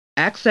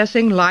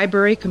Accessing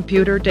library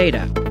computer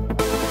data.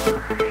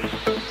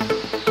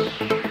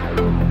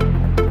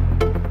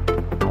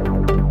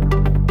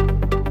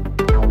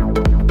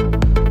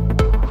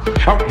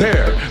 Out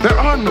there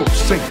are no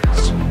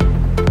saints,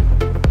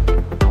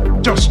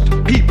 just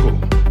people.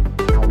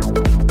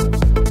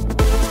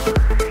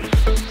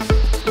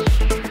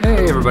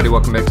 Hey everybody,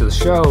 welcome back to the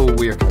show.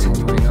 We are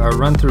continuing our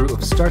run-through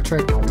of Star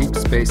Trek Deep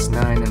Space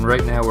Nine, and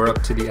right now we're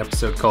up to the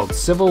episode called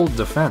Civil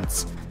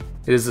Defense.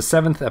 It is the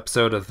 7th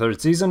episode of the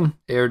 3rd season,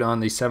 aired on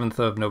the 7th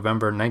of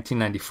November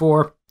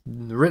 1994,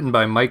 written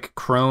by Mike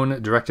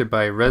Crone, directed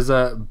by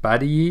Reza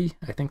Badiyi.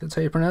 I think that's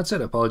how you pronounce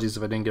it. Apologies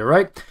if I didn't get it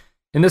right.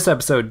 In this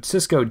episode,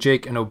 Sisko,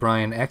 Jake, and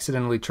O'Brien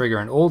accidentally trigger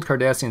an old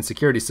Cardassian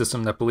security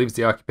system that believes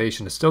the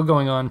occupation is still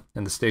going on,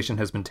 and the station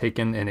has been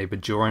taken in a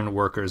Bajoran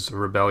workers'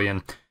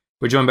 rebellion.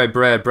 We're joined by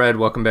Brad. Brad,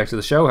 welcome back to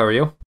the show. How are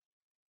you?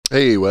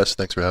 Hey, Wes.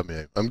 Thanks for having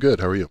me. I'm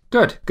good. How are you?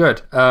 Good.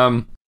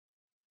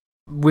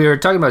 We're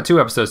talking about 2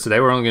 episodes today.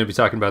 We're only going to be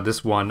talking about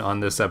this one on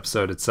this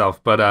episode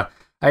itself. But I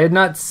had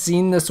not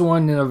seen this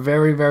one in a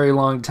very, very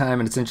long time,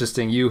 and it's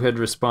interesting. You had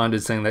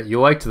responded saying that you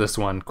liked this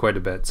one quite a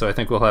bit, so I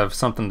think we'll have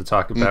something to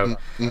talk about.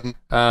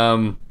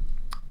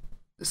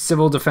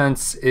 Civil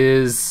Defense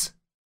is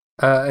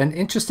an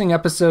interesting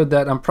episode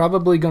that I'm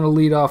probably going to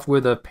lead off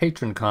with a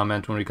patron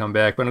comment when we come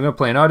back, but I'm going to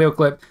play an audio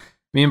clip.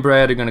 Me and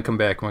Brad are going to come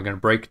back, and we're going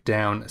to break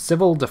down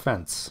Civil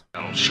Defense.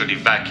 Should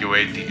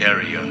evacuate the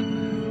area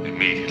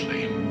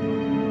immediately.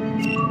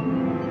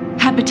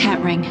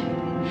 Habitat ring.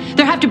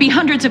 There have to be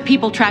hundreds of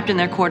people trapped in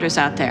their quarters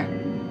out there.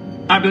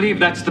 I believe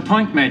that's the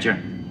point, Major.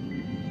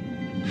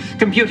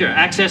 Computer,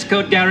 access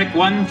code Garrick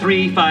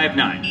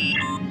 1359.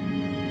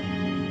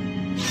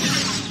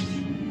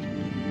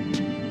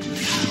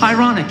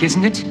 Ironic,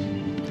 isn't it?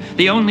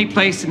 The only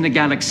place in the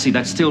galaxy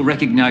that still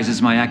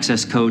recognizes my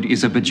access code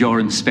is a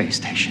Bajoran space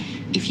station.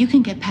 If you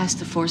can get past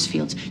the force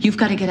fields, you've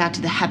got to get out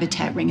to the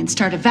habitat ring and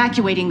start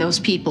evacuating those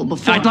people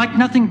before... I'd like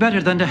nothing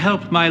better than to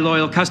help my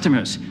loyal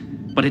customers.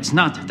 But it's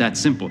not that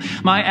simple.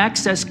 My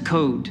access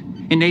code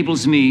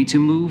enables me to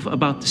move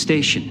about the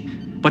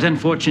station. But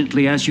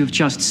unfortunately, as you've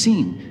just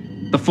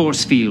seen, the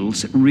force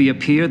fields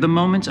reappear the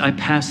moment I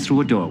pass through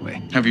a doorway.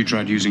 Have you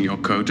tried using your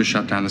code to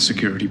shut down the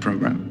security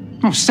program?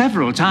 Oh,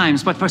 several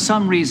times, but for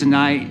some reason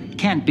I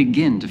can't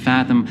begin to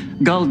fathom.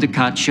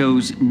 Gul'Dakat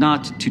chose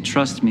not to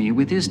trust me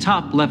with his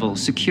top-level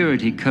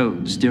security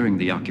codes during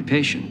the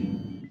occupation.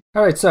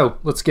 All right, so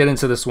let's get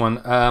into this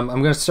one. I'm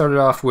going to start it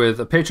off with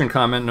a patron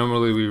comment.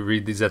 Normally we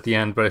read these at the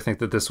end, but I think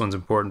that this one's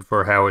important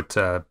for how it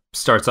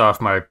starts off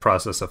my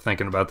process of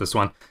thinking about this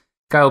one.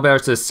 Kyle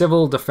Barrett says,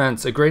 Civil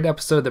Defense, a great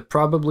episode that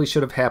probably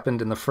should have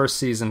happened in the first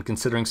season,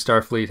 considering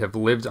Starfleet have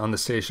lived on the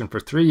station for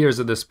 3 years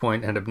at this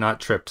point and have not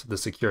tripped the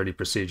security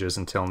procedures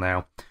until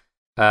now.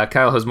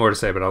 Kyle has more to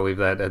say, but I'll leave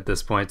that at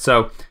this point.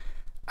 So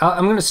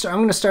I'm going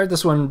to start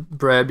this one,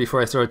 Brad,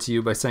 before I throw it to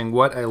you, by saying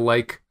what I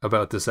like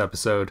about this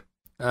episode.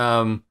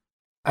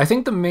 I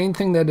think the main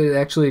thing that it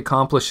actually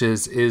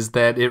accomplishes is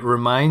that it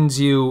reminds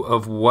you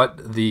of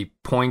what the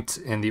point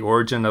and the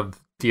origin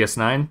of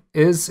DS9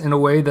 is, in a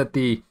way that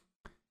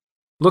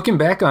looking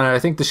back on it, I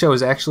think the show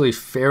is actually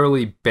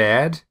fairly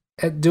bad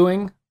at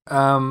doing.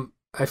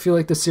 I feel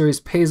like the series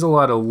pays a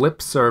lot of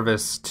lip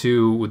service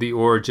to the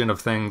origin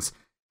of things,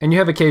 and you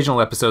have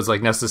occasional episodes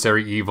like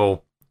Necessary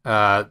Evil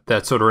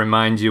that sort of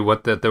remind you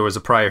that there was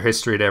a prior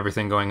history to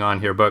everything going on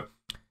here. But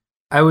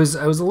I was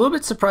a little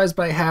bit surprised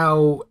by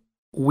how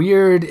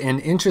weird and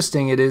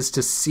interesting it is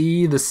to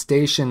see the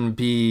station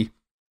be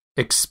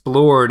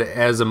explored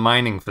as a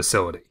mining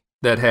facility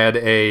that had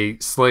a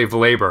slave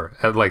labor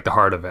at like the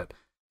heart of it.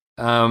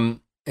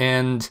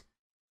 And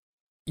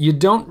you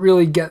don't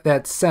really get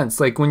that sense.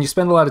 Like when you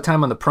spend a lot of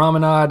time on the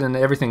promenade and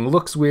everything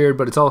looks weird,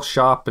 but it's all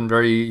shop and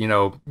very,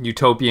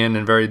 utopian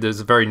and very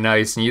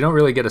nice, and you don't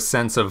really get a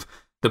sense of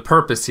the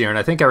purpose here. And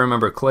I think I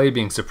remember Clay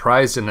being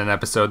surprised in an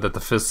episode that the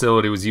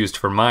facility was used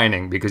for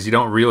mining, because you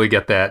don't really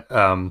get that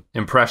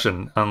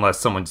impression unless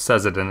someone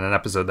says it in an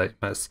episode that you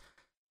miss.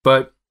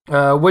 But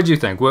what do you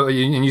think?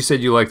 And you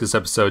said you liked this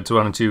episode, so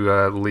why don't you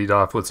lead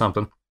off with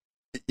something?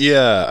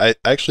 Yeah, I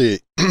actually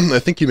I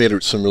think you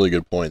made some really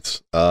good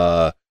points.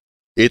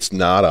 It's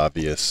not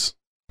obvious.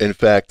 In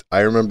fact,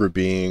 I remember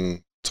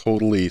being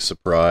totally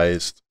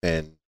surprised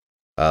and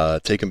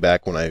taken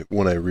back when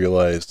I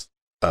realized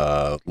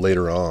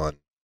later on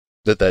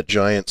that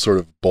giant sort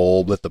of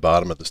bulb at the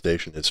bottom of the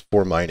station is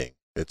for mining.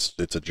 It's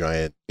a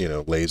giant,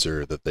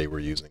 laser that they were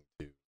using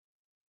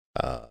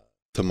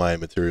to mine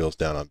materials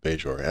down on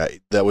Bajor.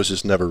 That was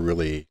just never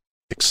really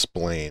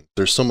explained.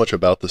 There's so much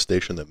about the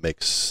station that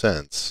makes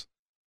sense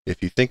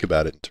if you think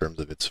about it in terms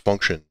of its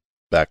function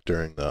back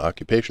during the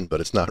occupation, but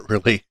it's not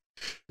really.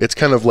 It's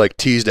kind of like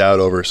teased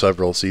out over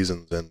several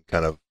seasons and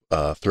kind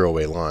of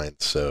throwaway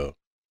lines. So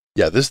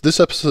yeah, this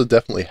episode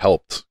definitely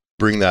helped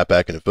bring that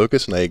back into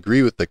focus, and I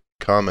agree with the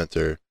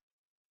commenter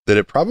that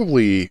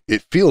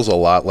it feels a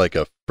lot like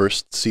a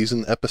first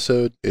season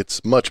episode.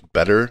 It's much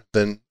better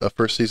than a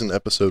first season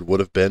episode would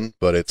have been,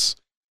 but it's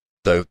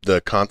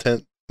the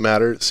content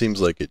matter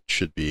seems like it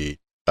should be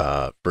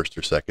first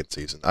or second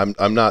season.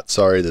 I'm not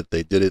sorry that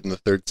they did it in the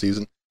third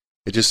season.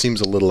 It just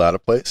seems a little out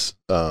of place.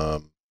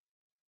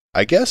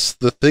 I guess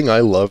the thing I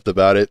loved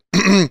about it,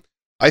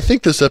 I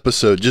think this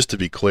episode, just to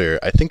be clear,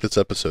 I think this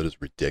episode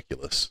is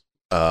ridiculous.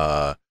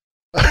 When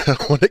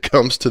it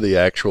comes to the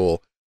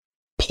actual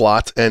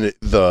plot and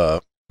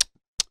the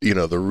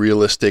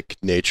realistic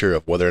nature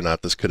of whether or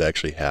not this could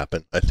actually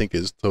happen, I think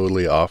is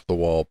totally off the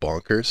wall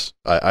bonkers.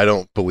 I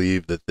don't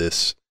believe that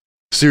this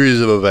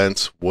series of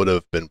events would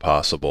have been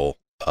possible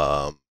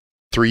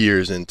 3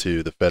 years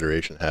into the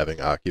Federation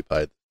having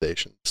occupied the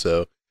station.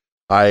 So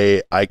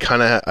I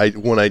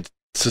when I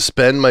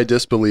suspend my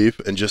disbelief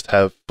and just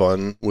have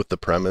fun with the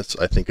premise,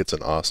 I think it's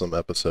an awesome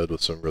episode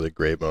with some really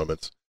great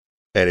moments.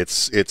 And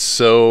it's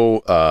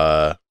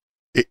so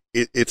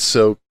it's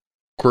so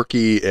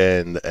quirky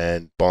and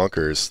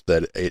bonkers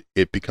that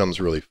it becomes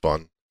really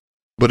fun.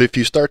 But if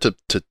you start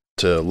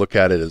to look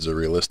at it as a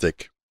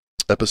realistic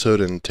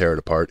episode and tear it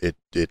apart,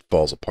 it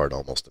falls apart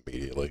almost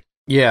immediately.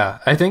 Yeah,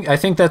 I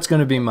think that's going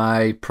to be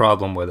my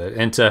problem with it.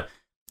 And to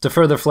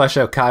further flesh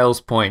out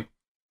Kyle's point,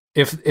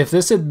 if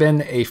this had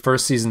been a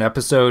first season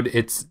episode,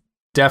 it's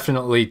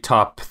definitely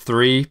top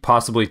 3,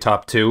 possibly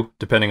top 2,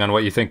 depending on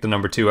what you think the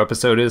number 2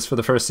 episode is for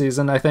the first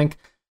season, I think.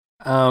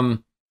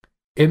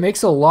 It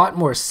makes a lot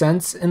more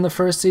sense in the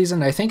first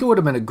season. I think it would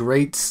have been a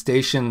great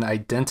station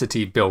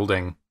identity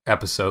building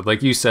episode.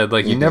 Like you said,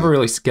 like you never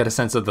really get a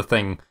sense of the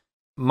thing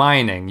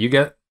mining.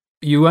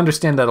 You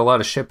understand that a lot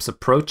of ships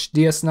approach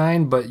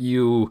DS9, but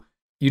you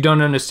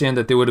don't understand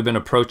that they would have been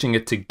approaching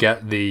it to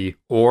get the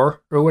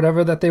ore or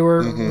whatever that they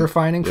were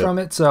refining from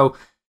it. So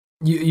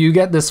you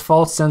get this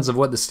false sense of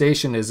what the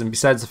station is, and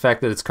besides the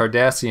fact that it's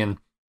Cardassian,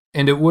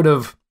 and it would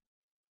have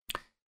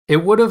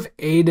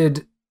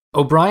aided.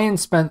 O'Brien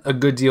spent a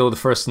good deal of the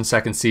first and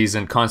second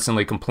season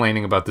constantly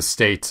complaining about the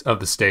state of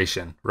the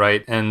station,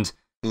 right? And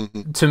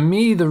to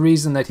me, the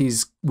reason that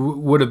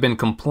would have been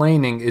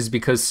complaining is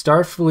because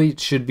Starfleet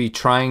should be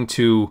trying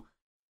to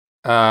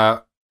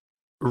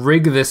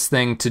rig this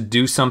thing to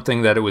do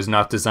something that it was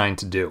not designed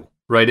to do,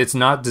 right? It's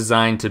not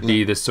designed to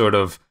be this sort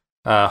of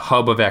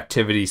hub of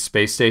activity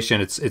space station.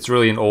 It's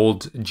really an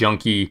old,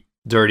 junky,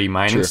 dirty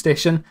mining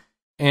station.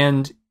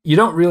 And you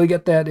don't really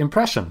get that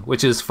impression,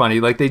 which is funny.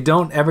 Like, they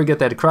don't ever get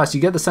that across. You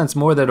get the sense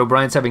more that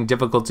O'Brien's having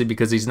difficulty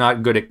because he's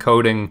not good at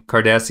coding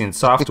Cardassian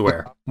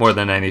software more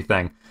than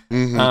anything.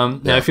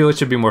 And I feel it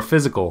should be more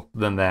physical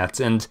than that.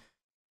 And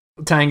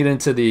tying it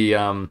into the,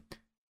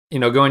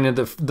 going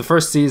into the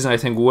first season, I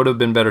think would have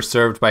been better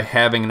served by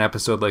having an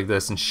episode like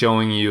this and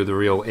showing you the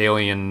real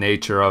alien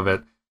nature of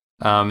it,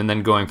 and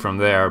then going from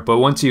there. But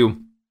once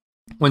you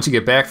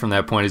get back from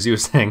that point, as you were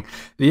saying,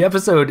 the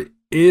episode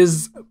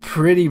is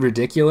pretty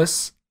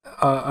ridiculous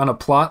on a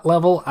plot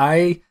level.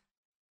 I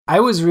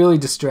was really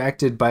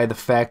distracted by the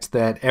fact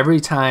that every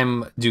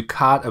time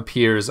Dukat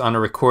appears on a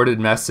recorded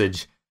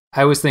message,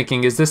 I was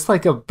thinking, is this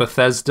like a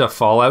Bethesda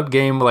Fallout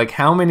game? Like,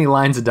 how many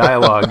lines of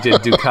dialogue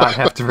did Dukat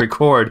have to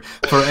record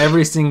for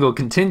every single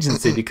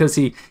contingency? Because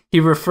he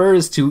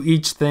refers to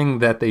each thing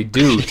that they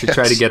do to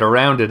try to get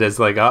around it as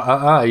like,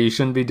 you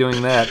shouldn't be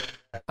doing that.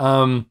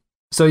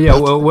 So yeah,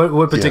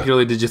 what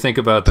particularly did you think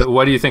about that?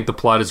 Why do you think the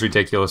plot is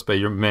ridiculous, but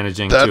you're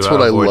managing to That's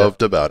what I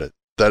loved it? about it.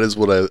 That is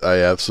what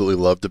I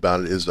absolutely loved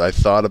about it, is I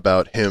thought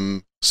about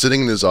him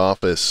sitting in his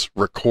office,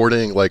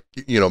 recording, like,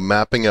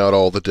 mapping out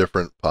all the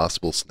different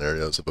possible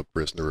scenarios of a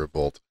prisoner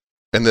revolt,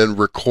 and then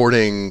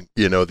recording,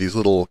 these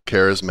little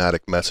charismatic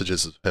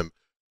messages of him.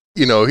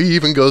 He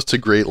even goes to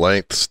great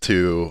lengths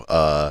to,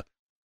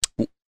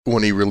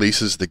 when he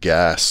releases the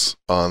gas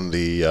on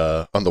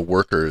the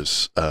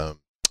workers, on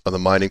the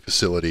mining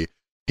facility,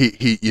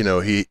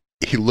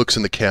 he looks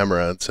in the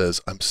camera and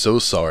says, "I'm so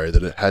sorry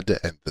that it had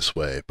to end this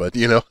way," but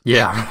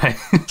yeah, right.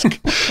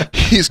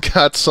 He's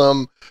got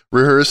some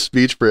rehearsed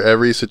speech for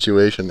every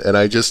situation, and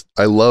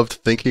I loved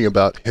thinking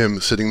about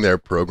him sitting there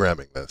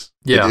programming this.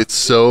 Yeah, it's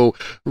so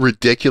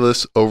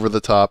ridiculous, over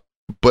the top,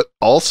 but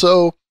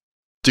also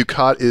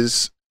Dukat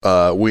is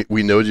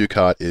we know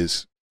Dukat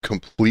is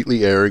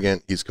completely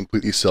arrogant. He's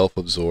completely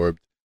self-absorbed.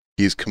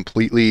 He's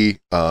completely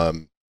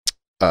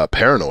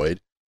paranoid.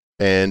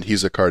 And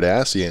he's a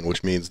Cardassian,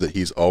 which means that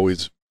he's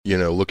always,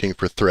 looking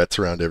for threats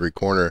around every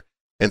corner.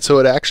 And so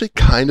it actually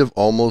kind of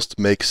almost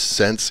makes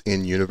sense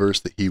in universe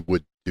that he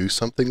would do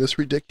something this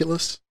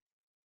ridiculous.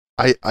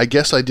 I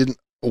guess I didn't,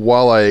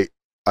 while I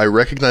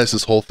recognize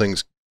this whole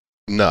thing's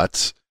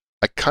nuts,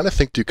 I kind of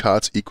think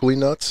Dukat's equally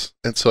nuts.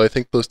 And so I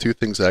think those two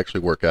things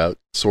actually work out,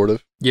 sort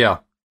of. Yeah.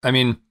 I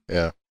mean,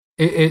 yeah.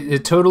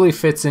 It totally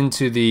fits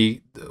into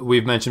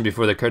we've mentioned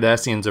before, the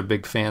Cardassians are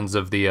big fans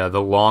of the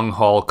long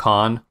haul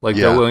con. Like,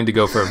 they're willing to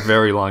go for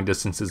very long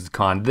distances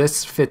con.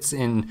 This fits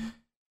in,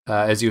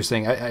 as you were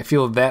saying, I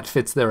feel that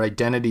fits their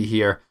identity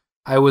here.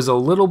 I was a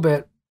little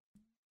bit,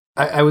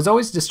 I was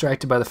always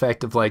distracted by the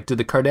fact of, like, do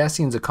the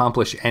Cardassians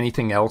accomplish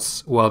anything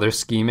else while they're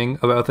scheming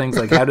about things?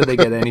 Like, how do they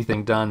get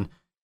anything done?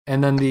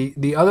 And then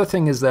the other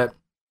thing is that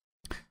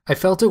I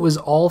felt it was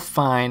all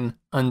fine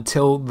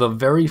until the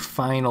very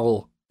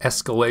final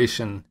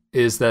escalation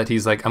is that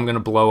he's like, I'm going to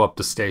blow up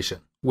the station,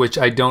 which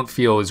I don't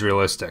feel is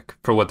realistic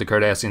for what the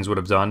Cardassians would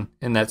have done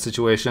in that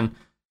situation.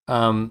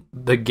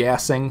 The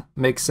gassing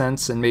makes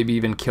sense, and maybe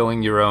even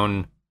killing your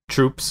own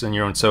troops and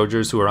your own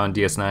soldiers who are on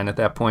DS9 at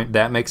that point,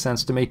 that makes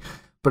sense to me.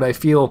 But I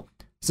feel,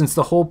 since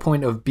the whole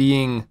point of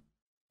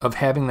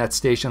having that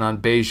station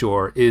on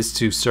Bajor is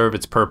to serve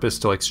its purpose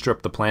to like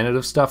strip the planet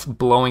of stuff,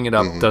 blowing it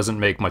up doesn't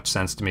make much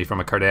sense to me from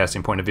a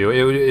Cardassian point of view.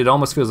 It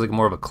almost feels like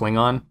more of a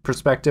Klingon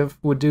perspective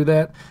would do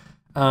that.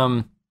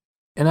 And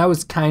that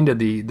was kind of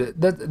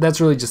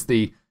that's really just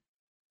the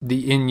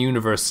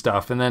in-universe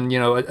stuff. And then,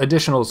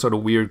 additional sort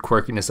of weird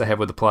quirkiness I have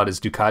with the plot is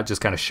Dukat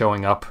just kind of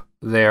showing up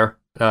there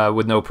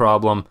with no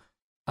problem.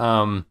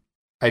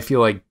 I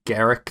feel like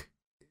Garrick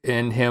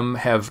and him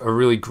have a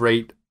really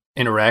great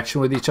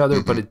interaction with each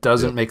other, but it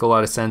doesn't make a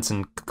lot of sense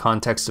in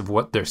context of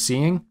what they're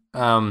seeing.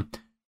 And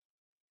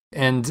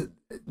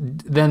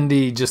then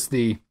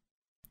the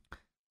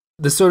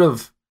sort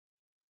of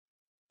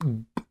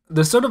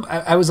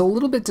I was a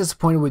little bit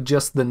disappointed with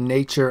just the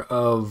nature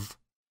of,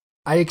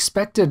 I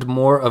expected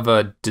more of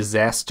a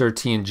disaster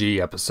TNG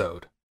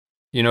episode.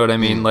 You know what I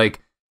mean?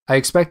 Like, I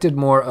expected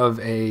more of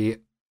a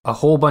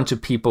whole bunch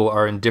of people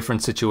are in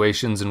different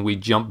situations and we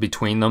jump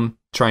between them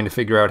trying to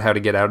figure out how to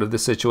get out of the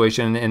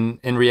situation. And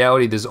in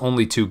reality, there's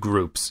only two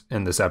groups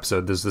in this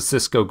episode. There's the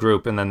Cisco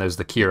group and then there's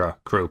the Kira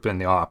group in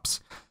the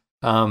ops.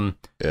 The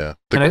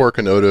Quark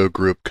and Odo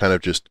group kind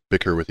of just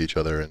bicker with each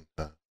other and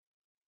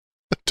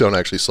don't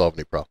actually solve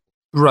any problem.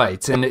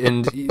 Right. And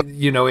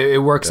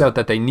it works out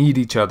that they need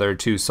each other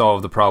to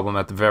solve the problem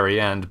at the very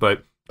end.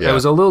 But I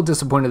was a little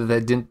disappointed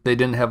that they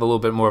didn't have a little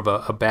bit more of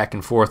a back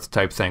and forth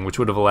type thing, which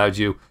would have allowed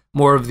you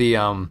more of the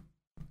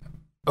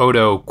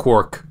Odo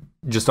Quark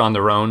just on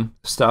their own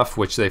stuff,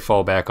 which they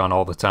fall back on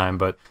all the time.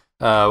 But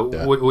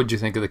what would you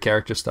think of the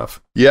character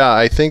stuff? Yeah,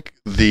 I think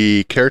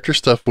the character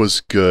stuff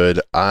was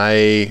good.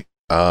 I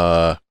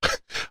thought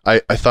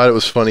it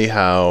was funny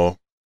how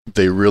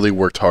they really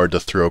worked hard to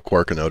throw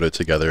Quark and Odo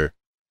together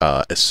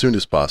as soon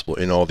as possible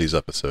in all these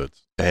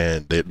episodes.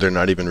 And they're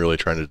not even really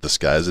trying to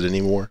disguise it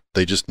anymore.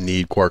 They just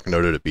need Quark and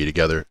Odo to be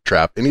together,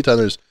 trapped. Anytime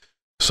there's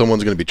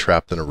someone's going to be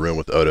trapped in a room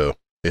with Odo,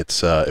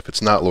 it's if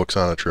it's not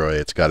Lwaxana Troi,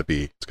 it's got to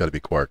be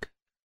Quark.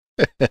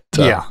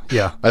 Yeah.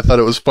 I thought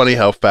it was funny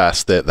how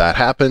fast that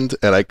happened,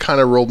 and I kind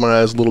of rolled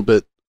my eyes a little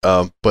bit.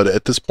 But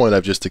at this point,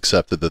 I've just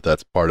accepted that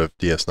that's part of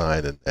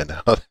DS9 and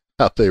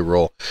how they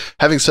roll.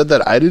 Having said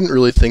that, I didn't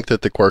really think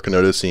that the Quark and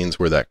Odo scenes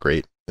were that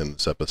great in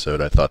this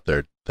episode. I thought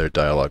their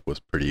dialogue was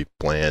pretty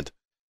bland.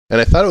 And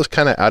I thought it was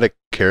kind of out of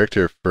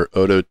character for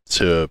Odo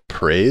to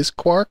praise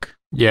Quark.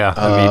 Yeah,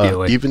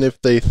 immediately. Even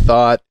if they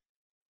thought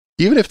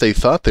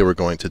they were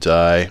going to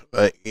die.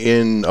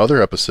 In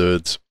other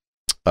episodes,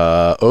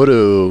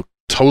 Odo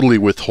totally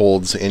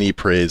withholds any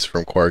praise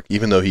from Quark,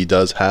 even though he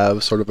does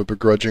have sort of a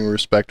begrudging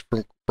respect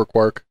for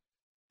Quark.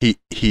 He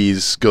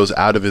goes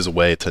out of his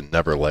way to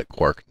never let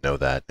Quark know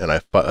that. And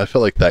I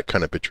feel like that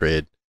kind of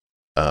betrayed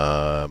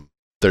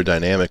their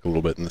dynamic a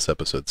little bit in this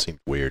episode. Seemed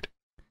weird.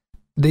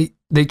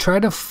 They try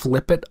to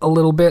flip it a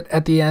little bit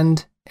at the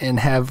end and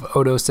have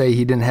Odo say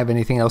he didn't have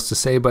anything else to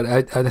say, but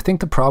I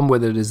think the problem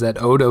with it is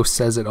that Odo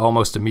says it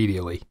almost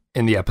immediately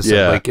in the episode.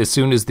 Yeah. Like, as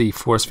soon as the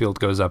force field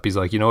goes up, he's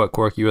like, you know what,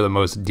 Quark, you are the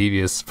most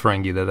devious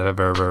Ferengi that I've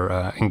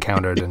ever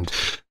encountered, and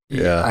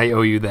I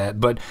owe you that.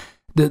 But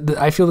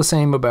I feel the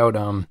same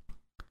about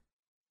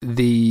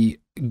the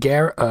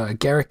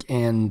Garrick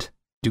and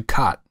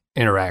Dukat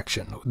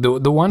interaction.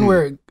 The one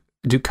where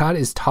Dukat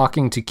is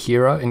talking to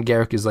Kira and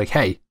Garrick is like,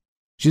 hey,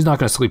 she's not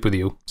going to sleep with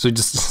you, so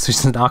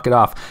just knock it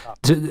off.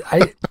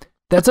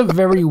 That's a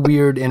very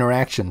weird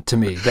interaction to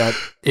me. That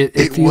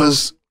it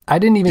feels. I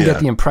didn't even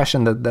get the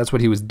impression that that's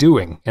what he was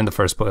doing in the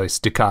first place.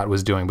 Dukat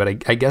was doing, but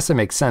I guess it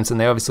makes sense. And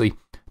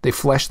they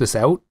flesh this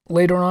out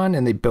later on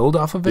and they build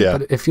off of it. Yeah.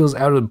 But it feels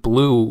out of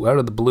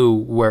the blue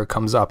where it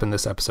comes up in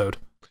this episode.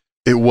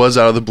 It was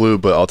out of the blue,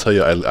 but I'll tell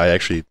you, I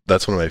actually,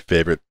 that's one of my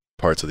favorite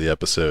parts of the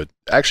episode.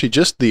 Actually,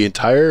 just the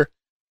entire.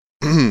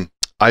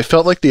 I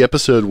felt like the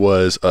episode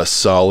was a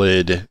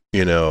solid,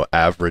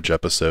 average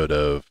episode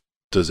of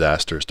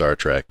disaster Star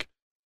Trek.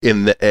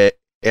 And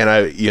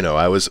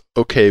I was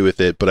okay with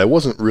it, but I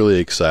wasn't really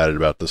excited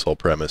about this whole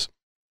premise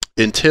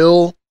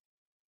until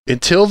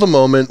the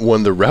moment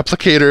when the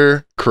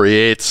replicator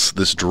creates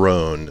this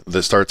drone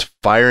that starts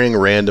firing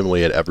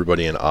randomly at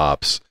everybody in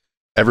ops.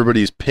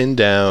 Everybody's pinned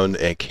down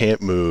and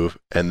can't move,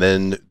 and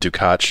then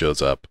Dukat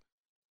shows up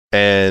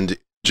and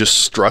just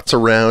struts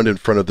around in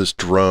front of this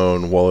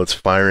drone while it's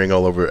firing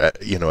all over at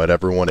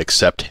everyone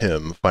except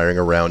him, firing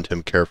around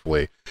him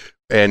carefully.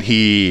 And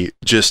he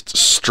just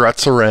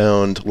struts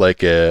around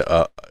like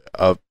a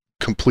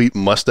complete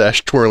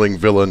mustache twirling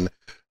villain,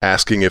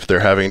 asking if they're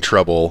having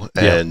trouble.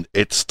 And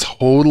it's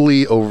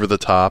totally over the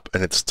top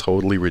and it's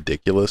totally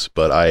ridiculous.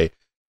 But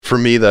for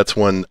me, that's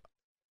when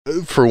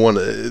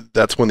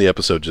the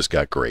episode just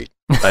got great.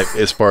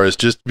 As far as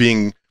just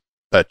being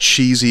a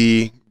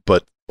cheesy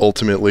but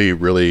ultimately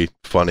really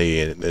funny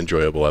and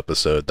enjoyable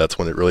episode, that's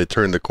when it really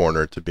turned the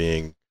corner to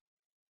being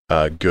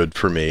good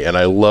for me. And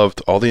I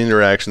loved all the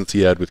interactions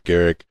he had with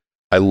Garrick.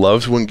 I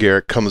loved when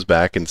Garrick comes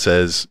back and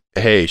says,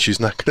 "Hey, she's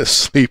not going to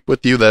sleep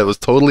with you." That was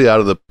totally out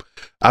of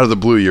the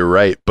blue. You're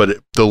right, but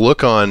the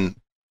look on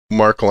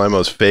Mark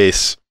Limo's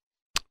face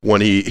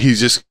when he's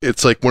just,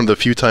 it's like one of the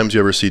few times you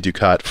ever see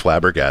Dukat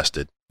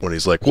flabbergasted when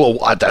he's like, "Well,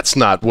 that's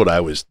not what I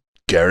was,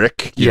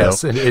 Garrick."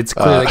 Yes, it's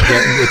clear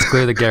it's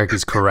clear that Garrick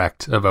is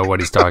correct about what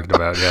he's talking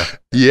about.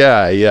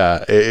 Yeah.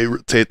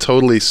 It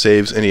totally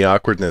saves any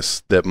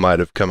awkwardness that might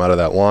have come out of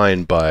that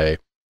line by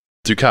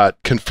Dukat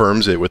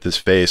confirms it with his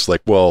face,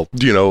 like, "Well,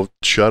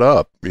 shut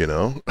up,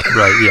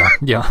 Right,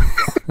 yeah.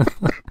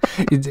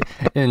 He's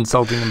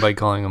insulting him by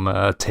calling him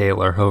a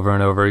Taylor over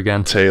and over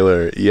again.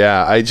 Taylor,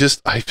 yeah. I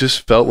just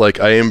felt like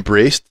I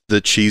embraced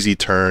the cheesy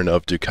turn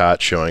of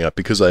Dukat showing up,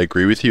 because I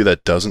agree with you,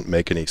 that doesn't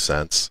make any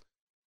sense.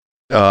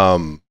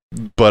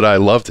 But I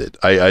loved it.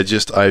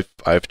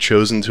 I've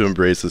chosen to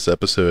embrace this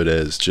episode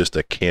as just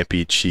a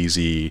campy,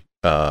 cheesy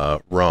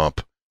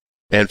romp.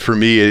 And for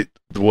me,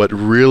 what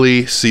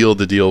really sealed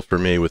the deal for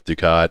me with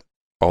Dukat,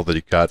 all the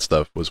Dukat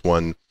stuff, was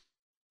when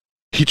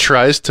he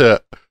tries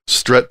to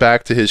strut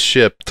back to his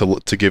ship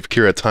to give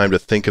Kira time to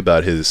think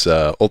about his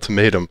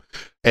ultimatum,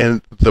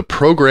 and the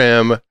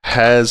program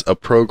has a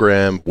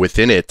program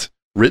within it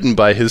written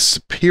by his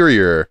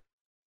superior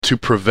to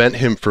prevent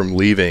him from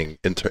leaving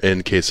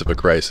in case of a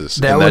crisis.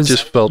 That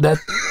just felt that.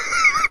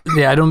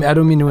 Yeah, I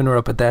don't mean to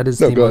interrupt, but that is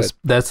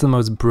that's the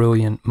most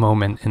brilliant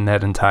moment in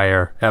that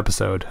entire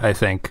episode, I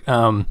think.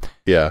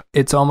 Yeah.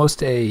 It's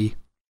almost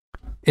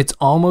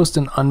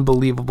an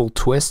unbelievable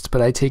twist,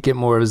 but I take it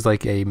more as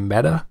like a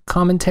meta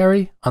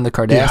commentary on the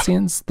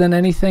Cardassians than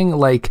anything.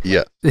 Like,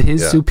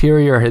 his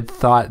superior had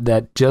thought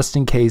that just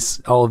in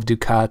case all of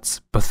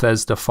Dukat's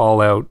Bethesda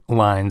Fallout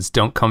lines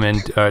don't come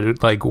in,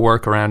 like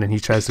work around, and he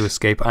tries to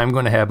escape, I'm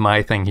going to have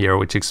my thing here,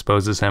 which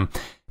exposes him.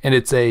 And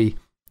it's a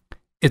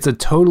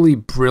totally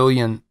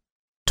brilliant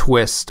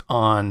twist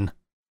on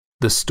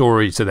the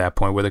story to that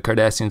point, where the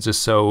Cardassians are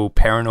so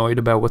paranoid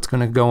about what's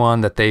going to go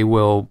on that they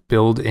will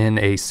build in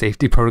a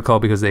safety protocol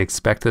because they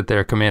expect that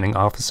their commanding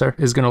officer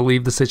is going to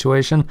leave the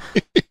situation.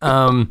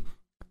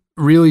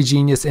 Really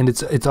genius, and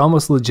it's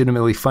almost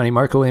legitimately funny.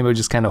 Marco Lamo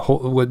just kind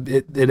of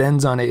it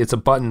ends on it's a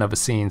button of a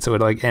scene, so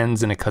it like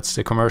ends and it cuts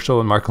to commercial,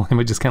 and Marco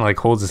Lamo just kind of like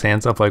holds his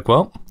hands up like,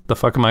 "Well, the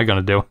fuck am I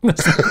going to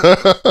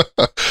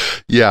do?"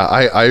 Yeah,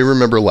 I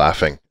remember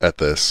laughing at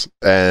this,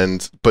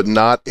 but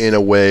not in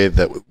a way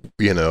that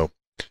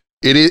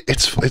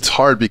it's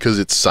hard because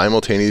it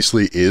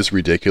simultaneously is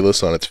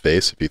ridiculous on its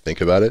face if you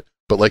think about it.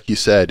 But like you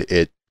said,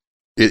 it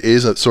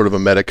is a sort of a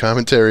meta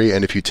commentary,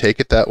 and if you take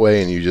it that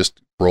way and you just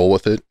roll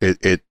with it,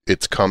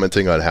 it's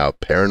commenting on how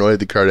paranoid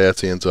the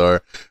Cardassians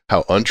are,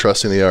 how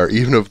untrusting they are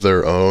even of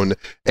their own,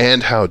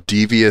 and how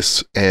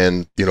devious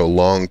and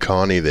long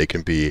conny they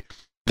can be.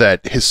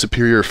 That his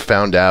superior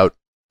found out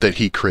that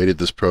he created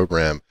this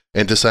program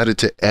and decided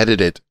to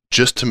edit it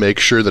just to make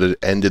sure that it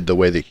ended the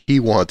way that he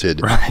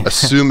wanted, right.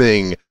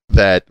 Assuming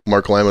that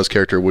Mark Limo's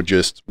character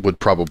would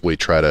probably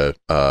try to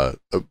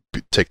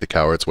take the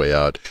coward's way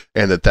out,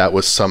 and that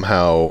was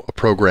somehow a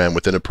program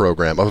within a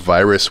program, a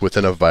virus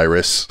within a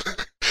virus.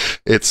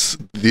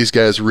 These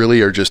guys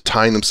really are just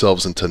tying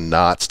themselves into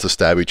knots to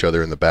stab each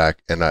other in the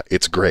back, and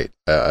it's great.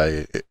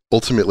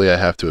 Ultimately, I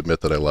have to admit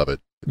that I love it.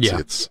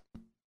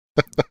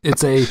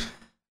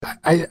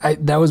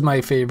 That was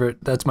my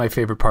favorite. That's my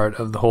favorite part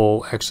of the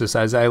whole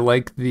exercise. I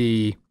like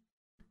the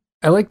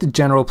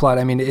general plot.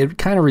 I mean, it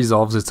kind of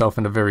resolves itself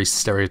in a very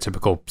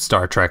stereotypical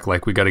Star Trek,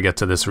 like we got to get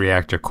to this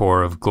reactor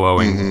core of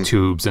glowing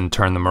tubes and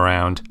turn them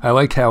around. I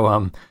like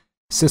how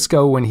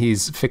Cisco, when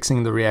he's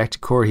fixing the reactor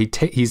core,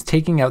 he's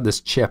taking out this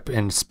chip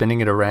and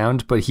spinning it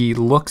around, but he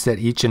looks at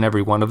each and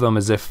every one of them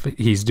as if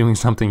he's doing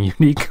something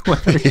unique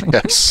with everything.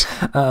 Yes.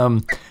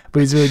 But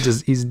he's really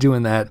he's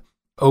doing that.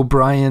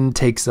 O'Brien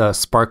takes a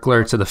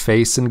sparkler to the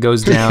face and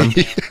goes down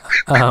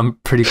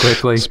pretty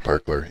quickly.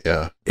 Sparkler,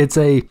 yeah. It's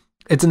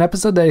an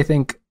episode that I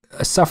think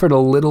suffered a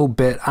little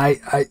bit.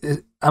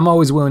 I'm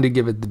always willing to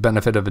give it the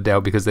benefit of a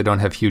doubt because they don't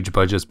have huge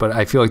budgets, but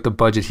I feel like the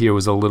budget here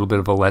was a little bit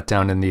of a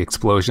letdown in the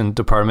explosion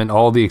department.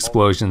 All the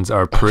explosions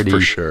are pretty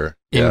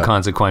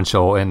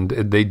inconsequential, and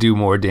they do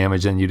more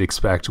damage than you'd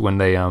expect when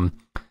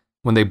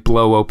they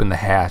blow open the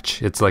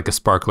hatch. It's like a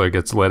sparkler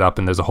gets lit up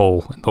and there's a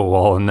hole in the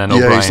wall, and then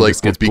O'Brien he's like,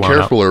 just gets be blown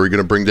careful up. or we're going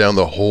to bring down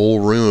the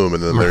whole room,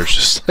 and then there's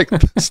just like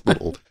this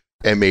little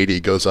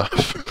M80 goes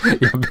off.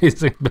 Yeah,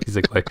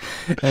 basically.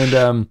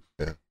 And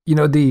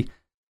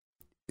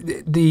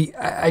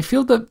I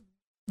feel the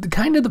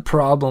kind of the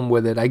problem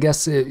with it, I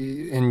guess,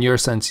 in your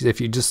sense, if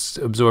you just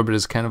absorb it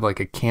as kind of like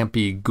a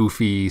campy,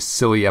 goofy,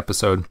 silly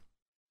episode,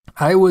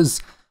 I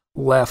was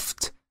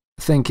left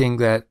thinking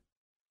that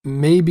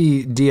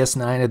maybe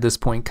DS9 at this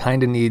point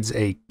kind of needs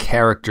a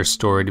character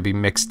story to be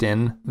mixed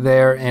in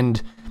there,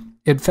 and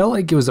it felt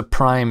like it was a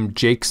prime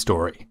Jake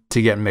story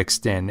to get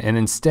mixed in, and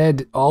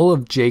instead all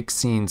of Jake's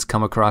scenes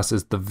come across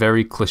as the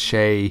very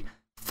cliche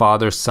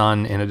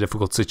father-son in a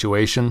difficult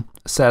situation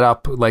set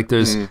up. Like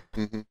there's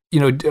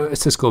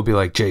Cisco will be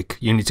like, Jake,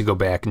 you need to go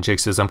back, and Jake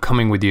says, I'm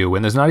coming with you,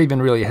 and there's not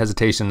even really a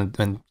hesitation,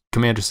 and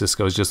Commander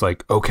Sisko is just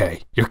like,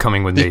 okay, you're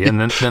coming with me, and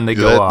then they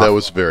go off. That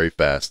was very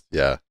fast.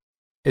 Yeah.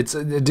 It's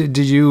did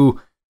you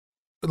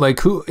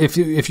like who if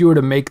you were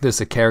to make this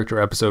a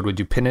character episode, would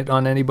you pin it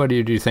on anybody,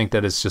 or do you think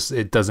that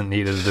it doesn't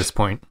need it at this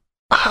point?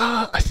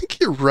 I think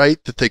you're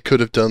right that they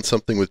could have done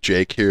something with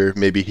Jake here.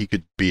 Maybe he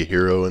could be a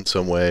hero in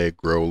some way,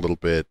 grow a little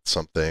bit,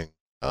 something.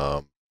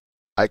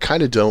 I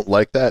kind of don't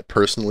like that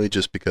personally,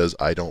 just because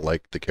I don't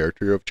like the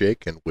character of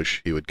Jake and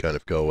wish he would kind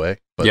of go away.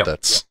 But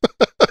that's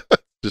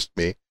just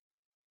me.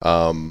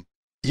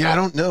 Yeah, I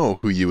don't know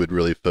who you would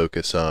really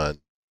focus on.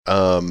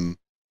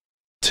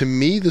 To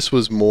me, this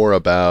was more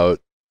about,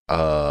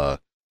 I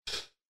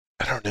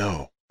don't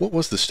know. What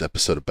was this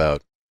episode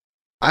about?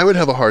 I would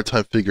have a hard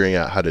time figuring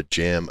out how to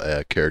jam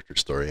a character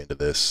story into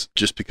this,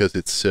 just because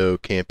it's so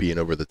campy and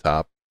over the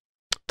top,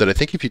 that I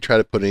think if you try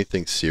to put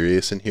anything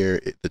serious in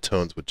here, the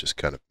tones would just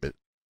kind of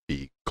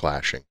be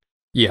clashing.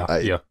 Yeah.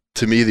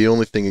 To me, the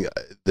only thing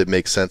that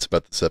makes sense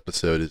about this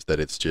episode is that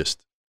it's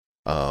just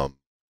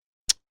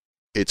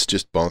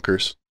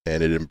bonkers,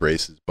 and it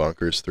embraces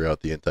bonkers throughout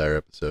the entire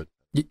episode.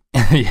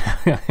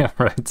 Yeah,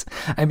 right.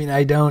 I mean,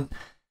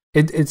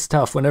 it's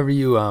tough whenever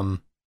you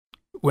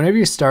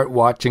start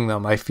watching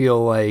them. I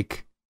feel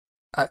like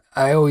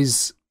I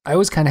always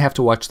kind of have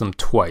to watch them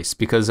twice,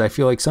 because I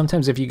feel like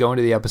sometimes if you go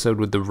into the episode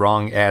with the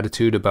wrong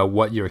attitude about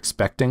what you're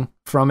expecting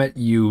from it,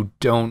 you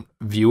don't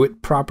view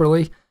it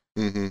properly.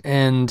 Mm-hmm.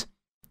 And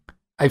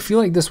I feel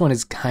like this one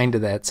is kind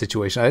of that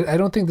situation. I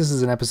don't think this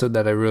is an episode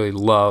that I really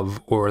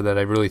love or that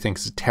I really think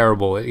is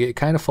terrible. It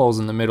kind of falls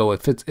in the middle.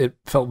 It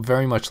felt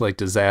very much like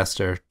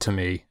Disaster to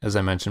me, as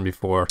I mentioned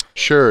before.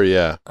 Sure,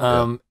 yeah.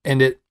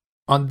 And it,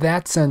 on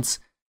that sense,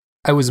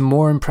 I was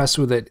more impressed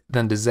with it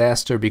than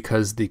Disaster,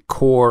 because the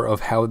core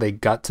of how they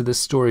got to this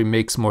story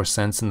makes more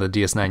sense in the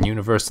DS9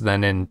 universe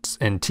than in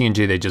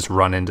TNG. They just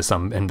run into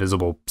some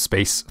invisible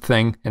space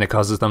thing and it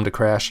causes them to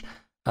crash.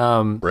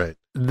 Right.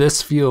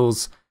 This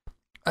feels...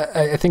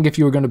 I think if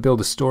you were going to build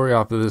a story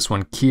off of this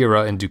one,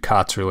 Kira and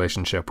Ducat's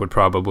relationship would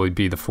probably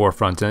be the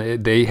forefront.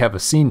 And they have a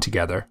scene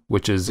together,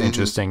 which is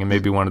interesting and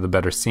maybe one of the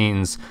better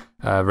scenes,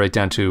 right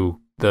down to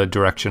the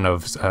direction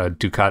of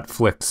Ducat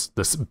flicks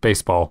this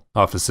baseball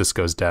off of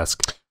Sisko's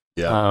desk.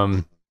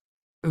 Yeah.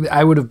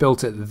 I would have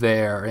built it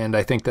there, and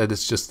I think that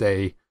it's just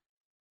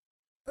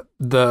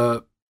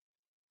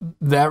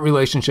that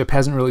relationship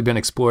hasn't really been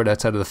explored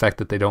outside of the fact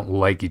that they don't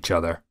like each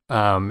other.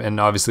 And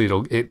obviously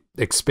it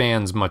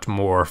expands much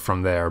more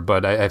from there,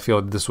 but I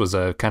feel this was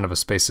a kind of a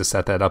space to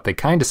set that up. They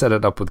kind of set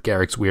it up with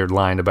Garrick's weird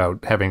line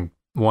about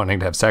wanting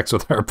to have sex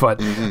with her, but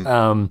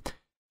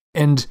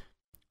and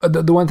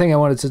the one thing I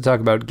wanted to talk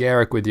about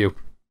Garrick with you,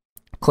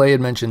 Clay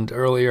had mentioned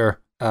earlier,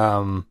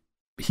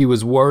 he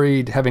was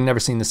worried, having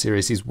never seen the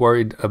series, he's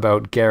worried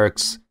about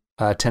Garrick's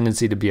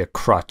tendency to be a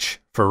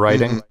crutch for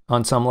writing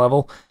on some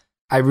level.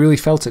 I really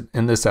felt it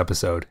in this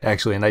episode,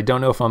 actually, and I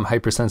don't know if I'm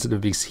hypersensitive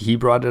because he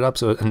brought it up,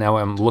 so now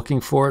I'm looking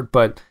for it,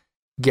 but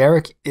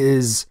Garrick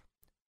is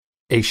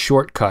a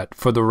shortcut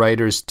for the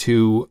writers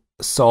to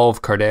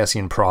solve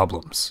Cardassian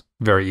problems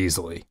very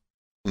easily.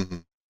 Mm-hmm.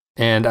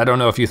 And I don't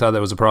know if you thought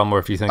that was a problem, or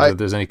if you think that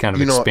there's any kind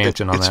of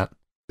expansion on that.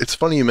 It's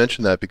funny you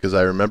mentioned that, because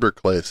I remember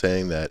Clay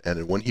saying that,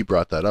 and when he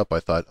brought that up, I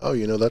thought,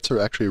 that's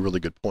actually a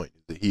really good point.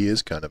 He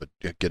is kind of a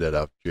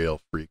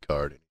get-out-of-jail-free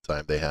card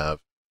anytime they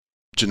have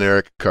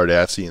generic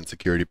Cardassian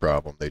security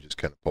problem, they just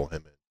kind of pull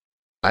him in.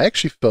 I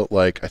actually felt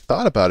like I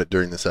thought about it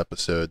during this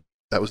episode.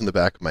 That was in the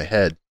back of my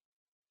head,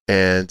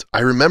 and I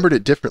remembered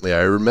it differently.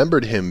 I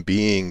remembered him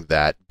being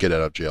that get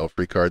out of jail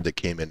free card that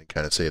came in and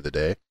kind of saved the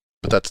day,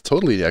 but that's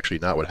totally actually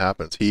not what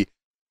happens. He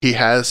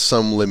has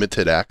some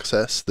limited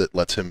access that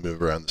lets him move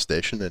around the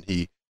station, and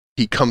he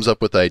comes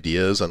up with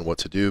ideas on what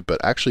to do, but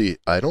actually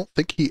I don't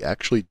think he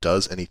actually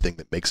does anything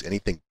that makes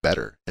anything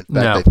better. In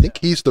fact, I think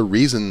he's the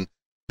reason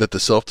that the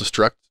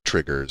self-destruct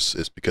triggers,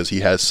 is because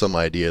he has some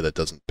idea that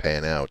doesn't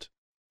pan out.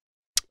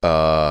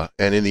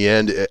 And in the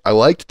end, I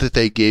liked that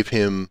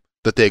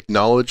they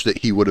acknowledged that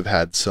he would have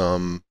had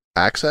some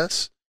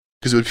access,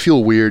 because it would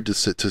feel weird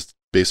to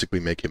basically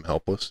make him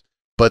helpless.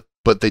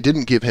 But they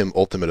didn't give him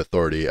ultimate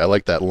authority. I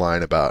like that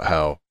line about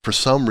how, for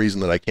some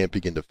reason that I can't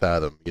begin to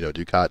fathom,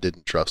 Ducat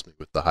didn't trust me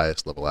with the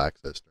highest level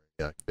access during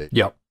the activation.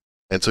 Yep.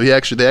 And so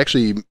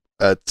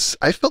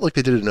I felt like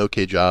they did an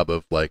okay job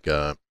of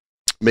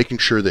making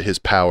sure that his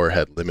power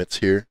had limits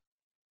here,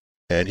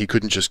 and he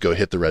couldn't just go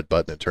hit the red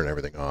button and turn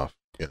everything off.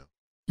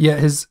 Yeah,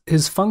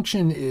 his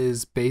function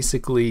is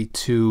basically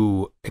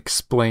to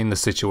explain the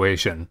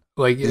situation.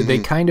 Like, they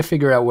kind of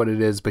figure out what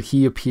it is, but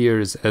he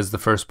appears as the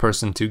first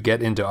person to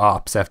get into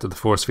ops after the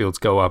force fields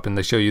go up, and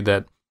they show you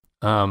that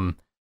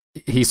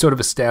he sort of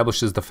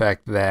establishes the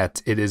fact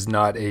that it is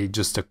not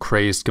just a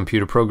crazed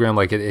computer program.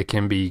 Like, it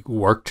can be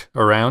worked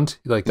around.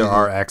 Like, there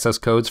are access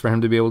codes for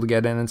him to be able to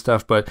get in and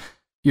stuff, but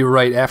you're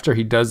right. After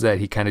he does that,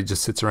 he kind of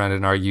just sits around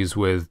and argues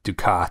with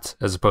Ducat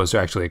as opposed to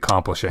actually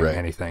accomplishing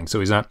anything. So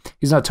he's not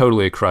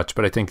totally a crutch,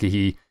 but I think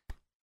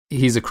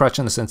he's a crutch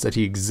in the sense that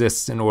he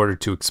exists in order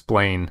to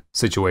explain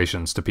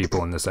situations to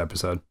people in this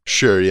episode.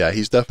 Sure, yeah,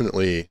 he's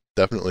definitely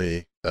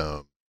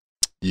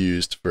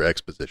used for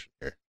exposition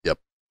here. Yep.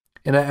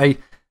 And I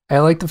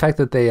like the fact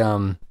that they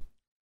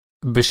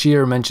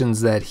Bashir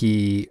mentions that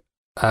he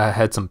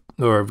had some,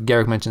 or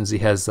Garrick mentions he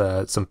has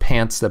some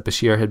pants that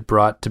Bashir had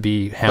brought to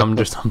be hemmed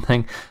or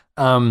something.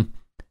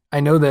 I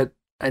know that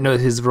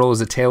his role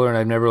as a tailor, and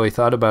I've never really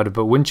thought about it,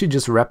 but wouldn't you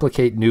just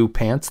replicate new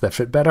pants that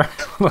fit better?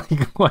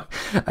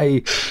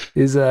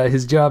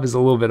 His job is a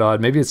little bit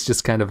odd. Maybe it's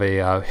just kind of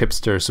a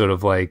hipster sort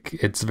of like,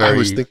 it's very... I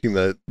was thinking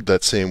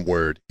that same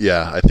word.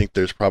 Yeah, I think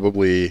there's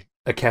probably...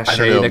 a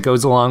cachet that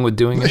goes along with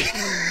doing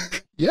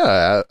it.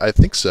 Yeah, I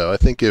think so. I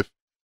think if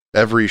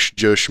every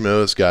Joe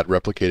Schmo's got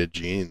replicated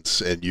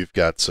jeans and you've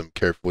got some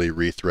carefully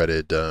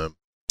rethreaded,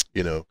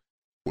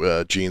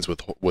 jeans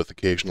with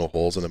occasional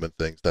holes in them and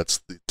things,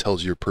 it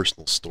tells your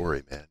personal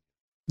story, man.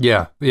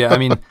 Yeah. I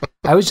mean,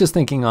 I was just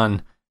thinking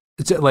on,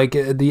 it's like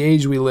the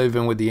age we live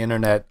in with the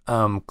internet,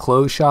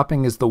 clothes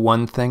shopping is the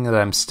one thing that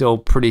I'm still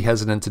pretty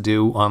hesitant to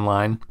do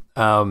online,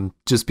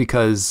 just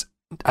because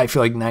I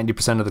feel like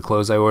 90% of the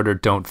clothes I order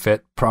don't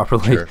fit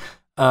properly. Sure.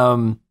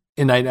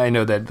 And I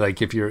know that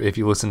like if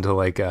you listen to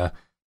like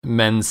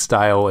men's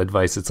style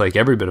advice, it's like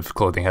every bit of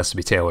clothing has to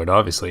be tailored.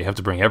 Obviously, you have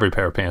to bring every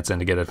pair of pants in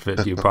to get it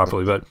fit you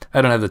properly. But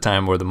I don't have the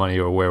time or the money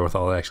or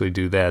wherewithal to actually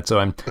do that.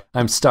 So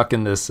I'm stuck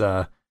in this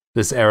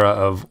era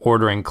of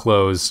ordering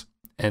clothes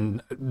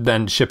and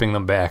then shipping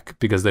them back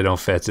because they don't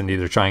fit, and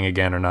either trying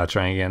again or not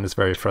trying again. It's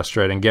very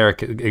frustrating.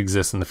 Garrick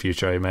exists in the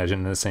future, I imagine,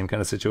 in the same kind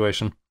of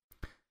situation.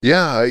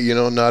 Yeah,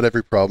 not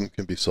every problem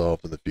can be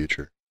solved in the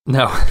future.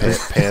 No.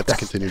 Pants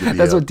continue to be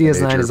that's what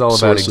DS9 is all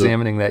about,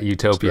 examining that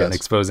utopia stress. and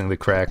exposing the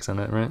cracks in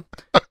it, right?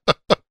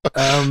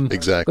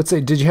 Exactly. Let's see,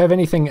 did you have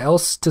anything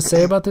else to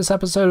say about this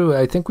episode?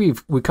 I think we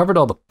covered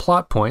all the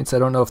plot points. I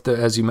don't know if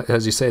as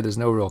you say, there's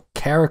no real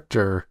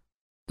character.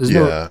 There's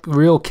no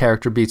real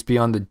character beats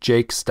beyond the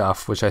Jake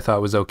stuff, which I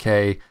thought was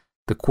okay.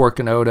 The Quark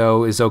and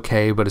Odo is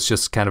okay, but it's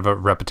just kind of a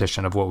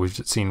repetition of what we've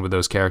seen with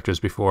those characters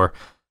before.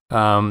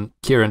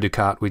 Kira and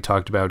Ducat, we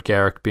talked about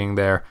Garrick being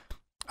there.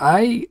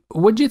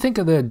 What do you think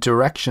of the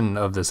direction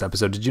of this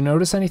episode? Did you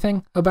notice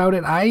anything about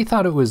it? I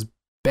thought it was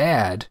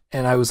bad,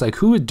 and I was like,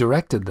 who had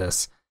directed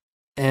this?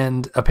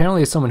 And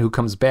apparently as someone who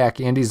comes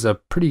back, Andy's a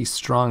pretty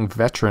strong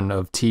veteran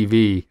of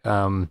TV.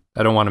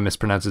 I don't want to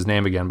mispronounce his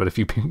name again, but if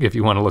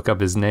you want to look up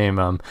his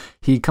name,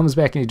 he comes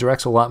back and he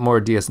directs a lot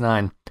more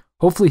DS9.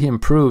 Hopefully he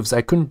improves.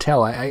 I couldn't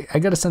tell. I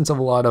got a sense of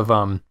a lot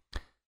of,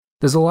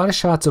 there's a lot of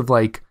shots of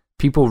like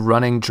people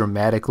running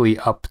dramatically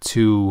up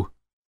to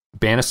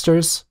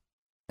banisters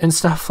and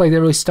stuff. Like,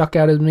 that really stuck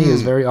out at me. It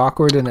was very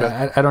awkward, and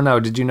I don't know.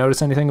 Did you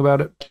notice anything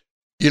about it?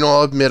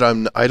 I'll admit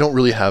I don't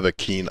really have a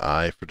keen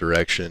eye for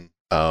direction.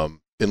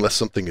 Unless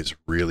something is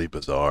really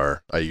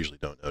bizarre, I usually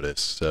don't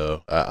notice.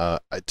 So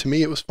to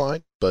me, it was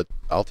fine, but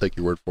I'll take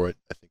your word for it.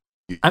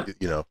 I think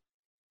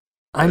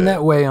I'm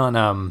that way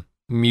on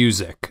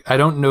music. I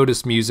don't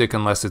notice music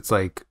unless it's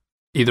like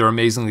either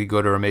amazingly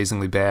good or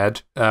amazingly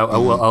bad.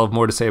 I'll have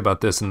more to say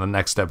about this in the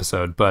next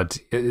episode, but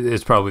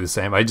it's probably the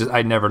same.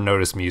 I never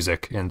notice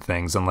music in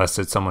things unless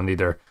it's someone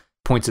either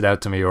points it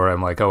out to me or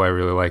I'm like, oh, I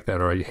really like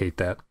that, or I hate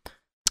that.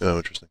 Oh,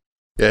 interesting.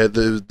 Yeah,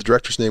 the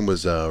director's name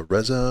was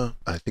Reza.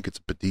 I think it's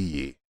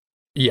Badiyi.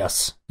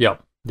 Yes.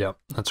 Yep.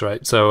 That's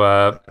right.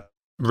 So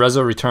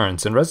Reza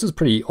returns, and Reza's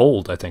pretty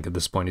old, I think, at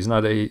this point. He's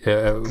not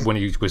when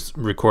he was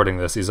recording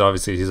this, he's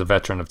a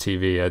veteran of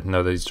TV. I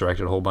know that he's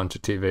directed a whole bunch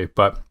of TV,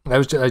 but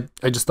I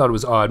just thought it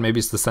was odd. Maybe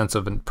it's the sense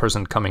of a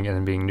person coming in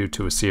and being new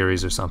to a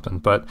series or something.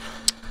 But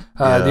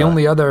the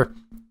only other,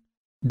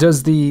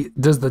 does the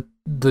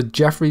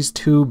Jeffries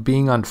 2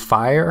 being on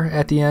fire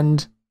at the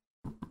end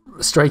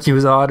strike you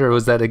as odd, or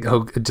was that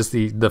just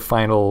the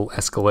final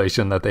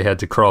escalation that they had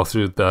to crawl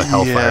through the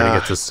hellfire to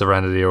get to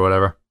Serenity or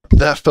whatever?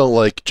 That felt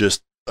like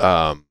just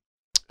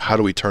how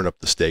do we turn up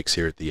the stakes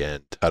here at the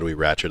end? How do we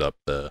ratchet up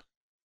the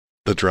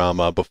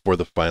drama before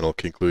the final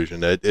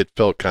conclusion? It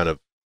felt kind of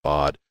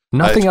odd.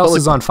 Nothing else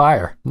is on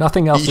fire.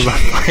 Nothing else is on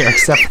fire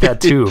except for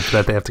that tube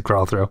that they have to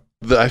crawl through.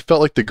 I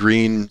felt like the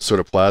green sort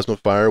of plasma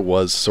fire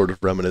was sort of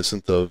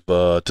reminiscent of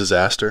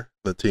Disaster,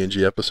 the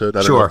TNG episode.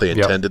 I don't know if they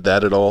intended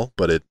that at all,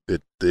 but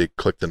it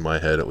clicked in my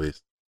head at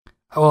least.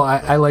 Well,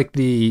 I like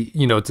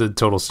it's a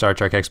total Star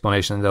Trek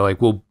explanation. They're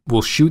like,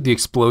 we'll shoot the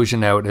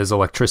explosion out as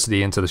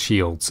electricity into the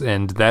shields,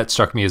 and that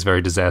struck me as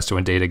very Disaster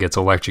when Data gets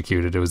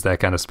electrocuted. It was that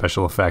kind of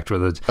special effect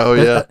with it. Oh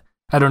yeah.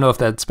 I don't know if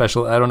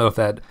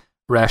that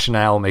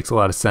rationale makes a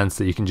lot of sense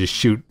that you can just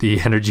shoot the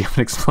energy of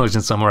an explosion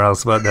somewhere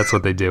else, but that's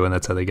what they do, and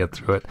that's how they get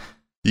through it.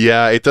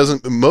 Yeah, it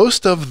doesn't.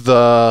 Most of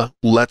the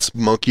let's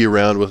monkey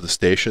around with the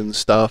station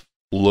stuff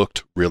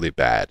looked really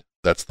bad.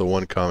 That's the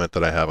one comment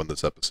that I have on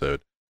this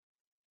episode.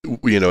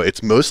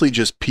 It's mostly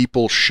just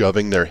people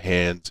shoving their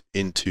hands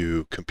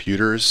into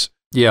computers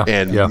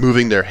and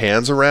moving their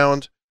hands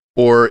around,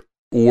 or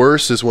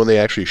worse is when they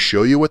actually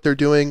show you what they're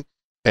doing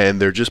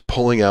and they're just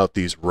pulling out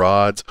these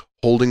rods,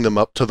 holding them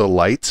up to the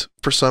light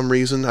for some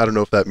reason. I don't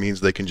know if that means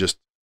they can just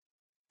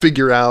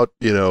figure out,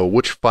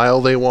 which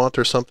file they want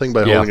or something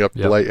by holding up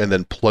the light and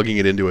then plugging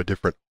it into a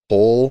different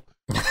hole.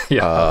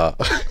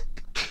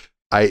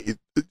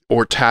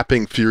 or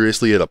tapping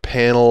furiously at a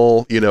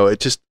panel. You know, it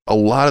just, a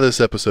lot of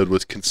this episode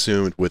was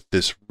consumed with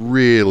this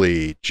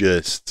really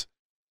just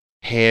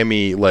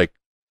hammy, like,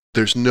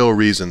 there's no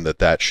reason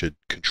that should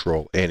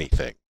control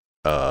anything.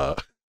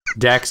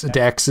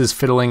 Dax is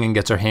fiddling and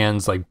gets her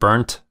hands like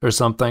burnt or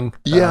something.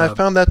 Yeah, I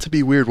found that to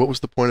be weird. What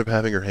was the point of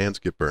having her hands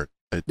get burnt?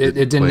 It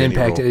didn't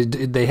impact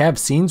it. They have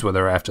scenes with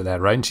her after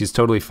that, right? And she's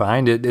totally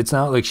fine. It's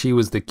not like she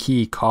was the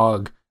key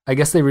cog. I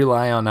guess they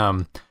rely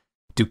on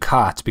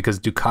Ducat, because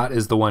Ducat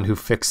is the one who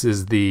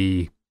fixes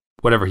the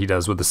whatever he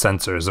does with the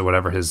sensors or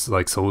whatever his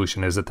like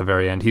solution is at the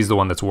very end. He's the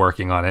one that's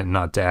working on it, and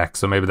not Dax.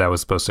 So maybe that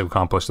was supposed to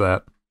accomplish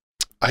that.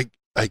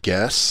 I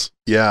guess.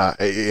 Yeah,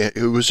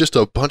 it was just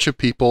a bunch of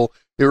people.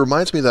 It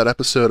reminds me of that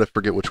episode, I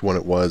forget which one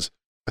it was.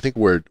 I think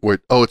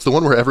it's the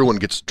one where everyone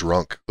gets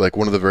drunk, like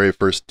one of the very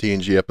first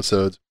TNG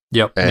episodes.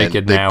 Yep, and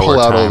Naked they Now pull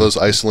out time. all those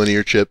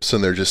isolinear chips,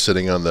 and they're just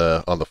sitting on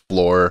the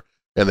floor,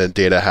 and then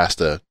Data has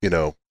to,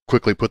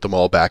 quickly put them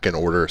all back in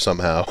order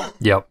somehow.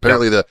 Yep.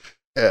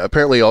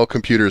 Apparently all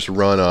computers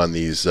run on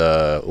these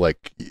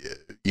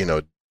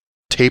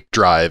tape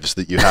drives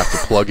that you have to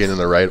plug in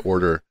the right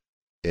order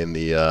in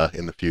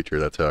the future.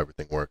 That's how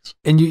everything works.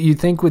 And you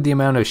think with the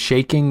amount of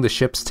shaking the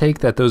ships take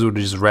that those would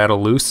just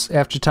rattle loose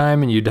after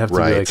time, and you'd have to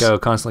be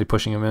like, constantly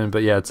pushing them in.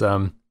 But yeah,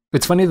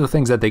 it's funny the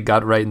things that they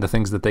got right and the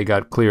things that they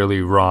got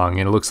clearly wrong.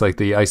 And it looks like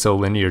the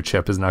isolinear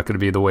chip is not going to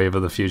be the wave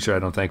of the future, I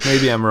don't think.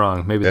 Maybe I'm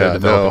wrong. Maybe they're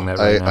developing that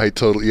right now. I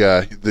totally,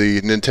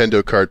 the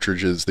Nintendo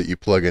cartridges that you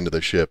plug into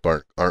the ship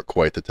aren't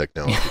quite the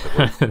technology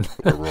that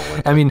we're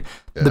rolling. I mean,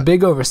 the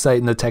big oversight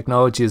in the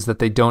technology is that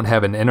they don't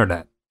have an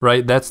internet,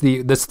 right? That's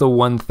the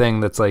one thing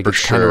that's like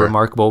kind of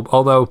remarkable.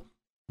 Although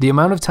the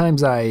amount of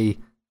times I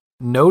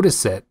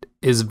notice it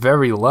is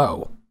very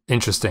low,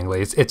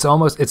 interestingly. It's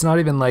not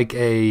even like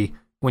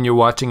when you're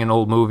watching an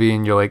old movie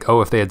and you're like,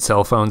 oh, if they had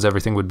cell phones,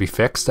 everything would be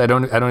fixed. I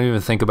don't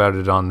even think about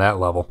it on that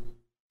level.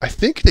 I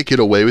think they get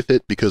away with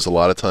it because a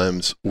lot of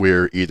times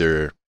we're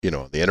either,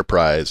 the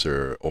Enterprise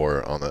or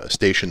on a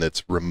station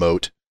that's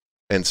remote.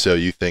 And so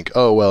you think,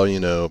 oh, well,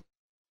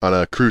 on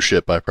a cruise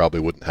ship, I probably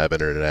wouldn't have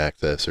internet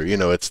access, or,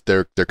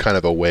 they're kind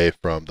of away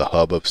from the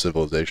hub of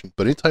civilization.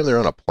 But anytime they're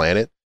on a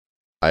planet,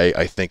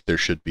 I think there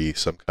should be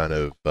some kind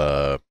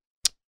of,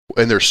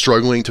 and they're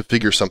struggling to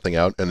figure something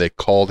out, and they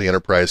call the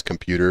Enterprise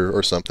computer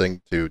or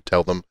something to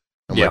tell them.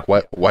 I'm like,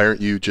 why don't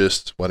you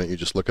just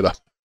look it up?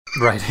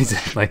 Right,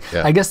 exactly.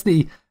 Yeah. I guess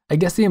the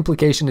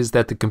implication is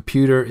that the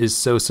computer is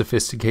so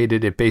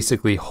sophisticated it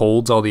basically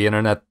holds all the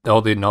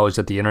knowledge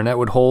that the internet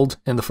would hold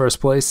in the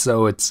first place.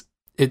 So it's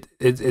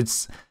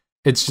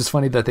just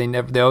funny that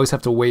they always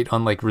have to wait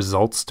on like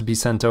results to be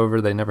sent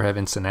over. They never have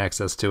instant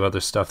access to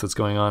other stuff that's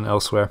going on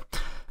elsewhere.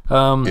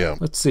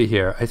 Let's see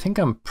here. I think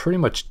I'm pretty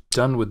much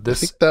done with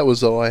this. I think that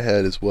was all I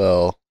had as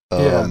well.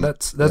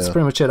 That's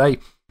pretty much it.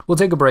 We'll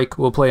take a break.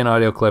 We'll play an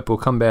audio clip. We'll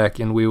come back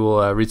and we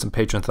will read some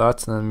patron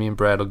thoughts, and then me and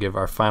Brad will give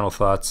our final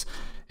thoughts,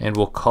 and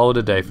we'll call it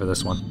a day for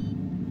this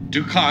one.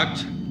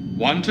 Ducat,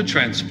 1 to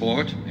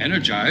transport,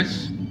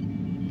 energize.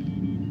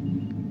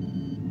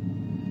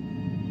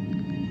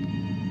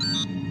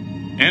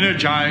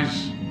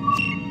 Energize.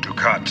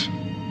 Ducat,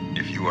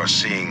 if you are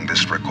seeing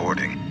this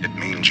recording, it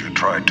means you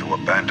tried to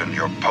abandon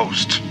your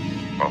post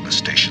while the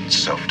station's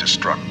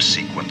self-destruct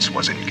sequence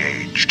was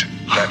engaged.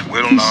 That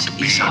will not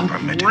be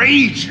permitted.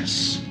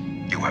 Outrageous.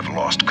 You have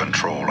lost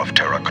control of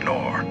Terra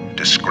Knor,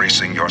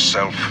 disgracing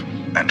yourself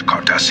and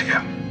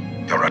Cardassia.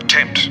 Your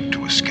attempt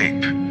to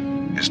escape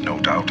is no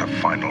doubt a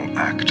final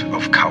act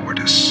of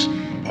cowardice.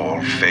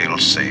 All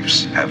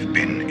fail-safes have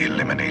been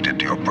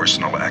eliminated. Your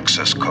personal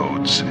access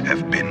codes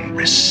have been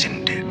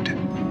rescinded.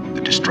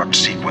 The destruct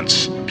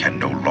sequence can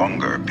no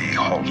longer be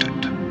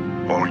halted.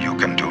 All you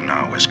can do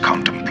now is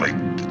contemplate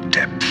the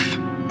depth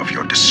of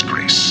your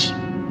disgrace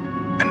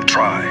and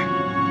try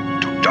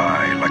to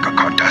die like a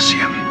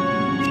Cardassian.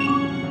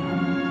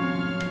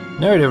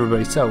 All right,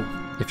 everybody. So,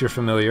 if you're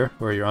familiar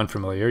or you're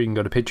unfamiliar, you can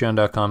go to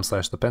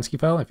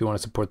patreon.com/thepenskyfile. If you want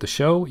to support the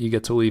show, you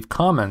get to leave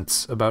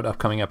comments about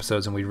upcoming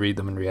episodes, and we read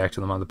them and react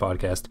to them on the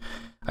podcast.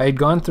 I had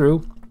gone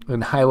through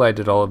and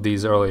highlighted all of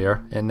these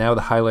earlier, and now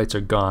the highlights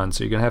are gone,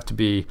 so you're going to have to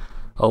be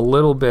a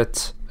little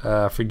bit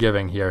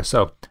forgiving here.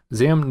 So,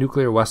 Zam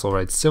Nuclear Wessel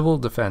writes, Civil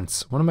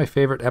Defense, one of my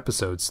favorite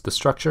episodes. The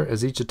structure,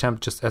 as each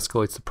attempt just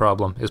escalates the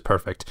problem, is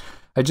perfect.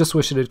 I just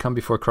wish it had come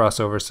before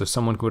crossover, so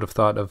someone would have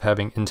thought of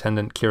having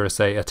Intendant Kira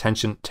say,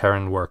 attention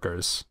Terran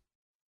workers.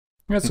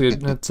 That's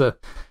good.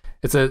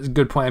 It's a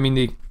good point. I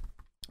mean,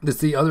 it's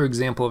the other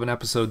example of an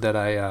episode that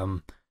I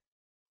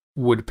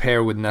would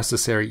pair with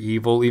Necessary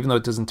Evil, even though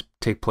it doesn't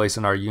take place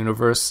in our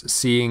universe.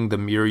 Seeing the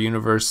mirror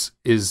universe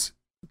is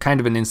kind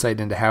of an insight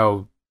into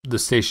how the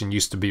station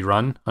used to be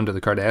run under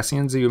the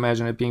Cardassians. Do you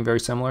imagine it being very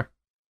similar?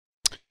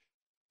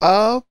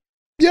 Yeah,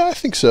 I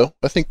think so.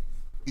 I think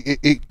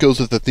it goes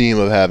with the theme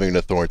of having an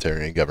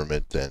authoritarian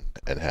government and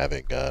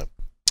having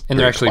and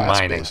they're actually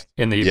mining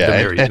in the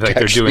mirror, like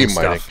they're doing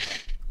mining.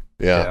 stuff.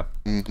 Yeah.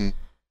 Mm-hmm.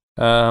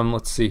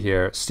 Let's see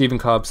here. Stephen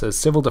Cobb says,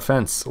 Civil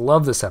Defense,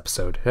 love this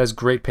episode. It has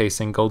great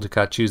pacing, Gul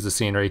Dukat chews the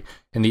scenery,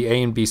 and the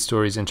A and B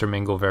stories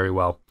intermingle very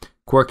well.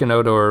 Quark and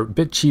Odo are a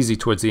bit cheesy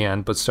towards the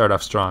end, but start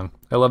off strong.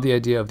 I love the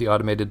idea of the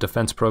automated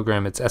defense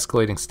program, its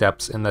escalating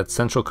steps, and that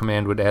Central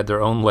Command would add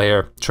their own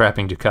layer,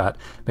 trapping Dukat.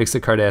 Makes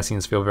the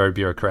Cardassians feel very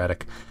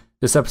bureaucratic.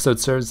 This episode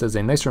serves as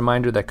a nice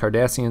reminder that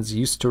Cardassians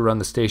used to run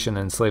the station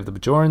and enslave the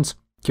Bajorans.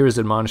 Kira's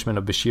admonishment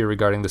of Bashir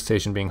regarding the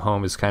station being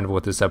home is kind of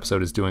what this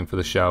episode is doing for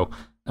the show.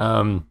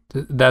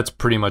 That's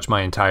pretty much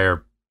my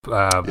entire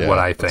what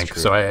I think.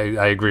 So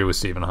I agree with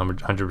Steven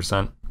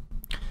 100%.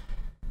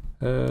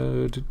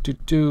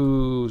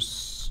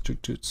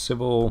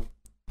 Civil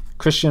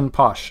Christian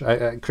Posh.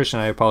 Christian,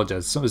 I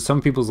apologize.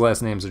 Some people's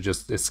last names are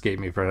just escape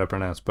me for how to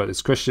pronounce, but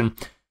it's Christian.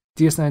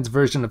 DS9's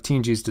version of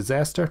TNG's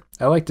Disaster.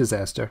 I like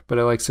Disaster, but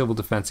I like Civil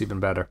Defense even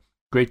better.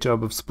 Great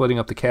job of splitting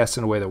up the cast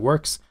in a way that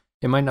works.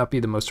 It might not be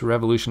the most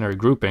revolutionary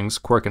groupings.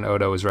 Quark and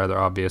Odo is rather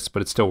obvious,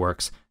 but it still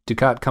works.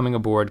 Dukat coming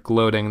aboard,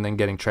 gloating, and then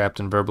getting trapped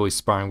and verbally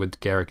sparring with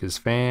Garrick is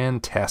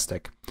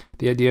fantastic.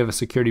 The idea of a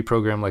security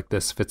program like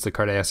this fits the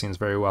Cardassians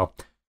very well.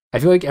 I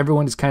feel like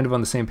everyone is kind of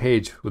on the same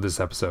page with this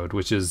episode,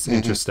 which is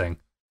interesting.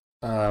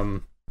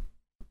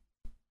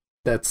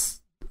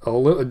 That's a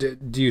little.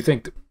 Do you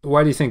think?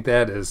 Why do you think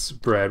that is,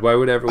 Brad? Why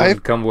would everyone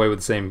come away with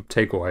the same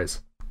takeaways?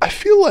 I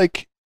feel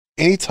like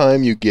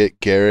anytime you get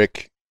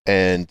Garrick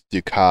and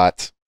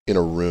Dukat in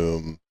a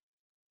room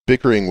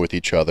bickering with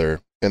each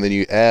other, and then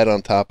you add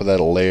on top of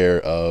that a layer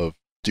of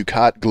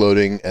Dukat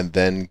gloating and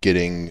then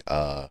getting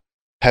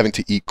having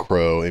to eat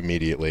crow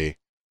immediately.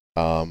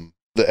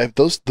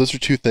 Those are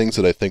two things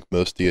that I think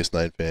most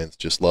DS9 fans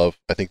just love.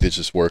 I think this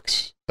just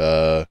works.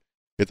 I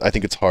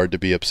think it's hard to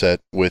be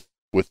upset with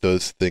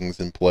those things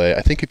in play.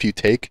 I think if you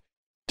take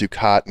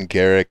Dukat and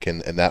Garrick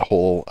and that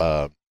whole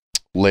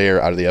layer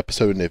out of the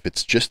episode, and if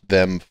it's just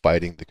them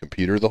fighting the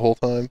computer the whole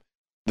time,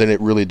 then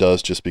it really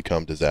does just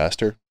become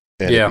Disaster,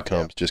 and it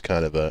becomes just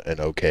kind of an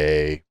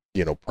okay,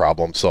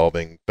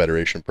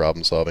 Federation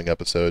problem-solving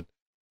episode.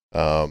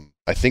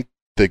 I think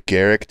the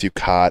Garrick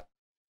Dukat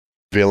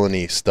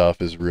villainy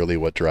stuff is really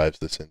what drives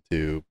this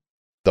into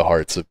the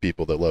hearts of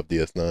people that love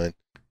DS9.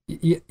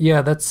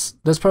 Yeah, that's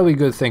probably a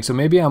good thing. So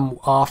maybe I'm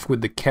off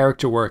with the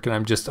character work, and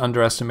I'm just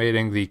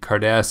underestimating the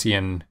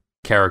Cardassian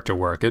character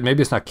work.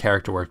 Maybe it's not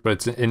character work,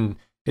 but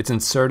it's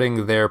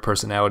inserting their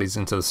personalities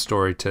into the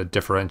story to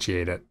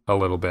differentiate it a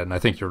little bit. And I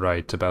think you're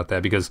right about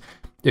that, because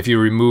if you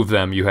remove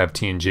them, you have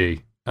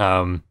TNG.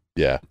 And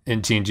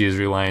TNG is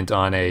reliant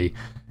on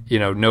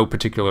no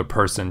particular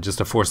person, just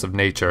a force of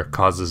nature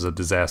causes a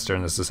disaster,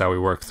 and this is how we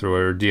work through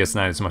it. Or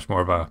DS9 is much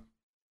more of a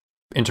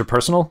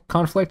interpersonal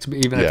conflict,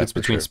 even if it's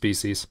between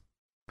species.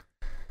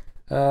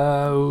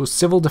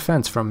 Civil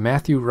Defense from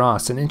Matthew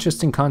Ross, an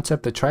interesting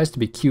concept that tries to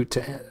be cute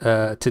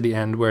to the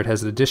end, where it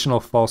has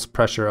additional false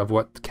pressure of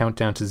what count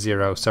down to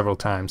 0 several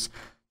times.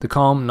 The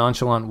calm,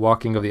 nonchalant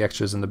walking of the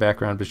extras in the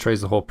background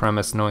betrays the whole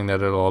premise, knowing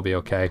that it'll all be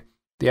okay.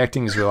 The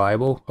acting is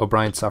reliable.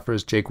 O'Brien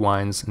suffers, Jake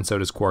whines, and so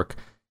does Quark.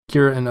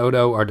 Kira and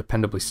Odo are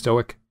dependably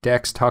stoic.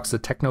 Dax talks the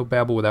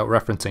techno-babble without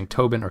referencing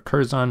Tobin or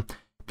Curzon.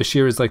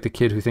 Bashir is like the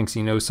kid who thinks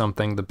he knows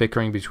something. The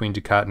bickering between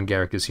Dukat and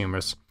Garrick is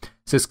humorous.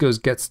 Sisko's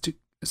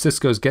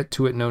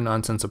get-to-it,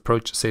 no-nonsense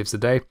approach saves the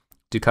day.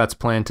 Dukat's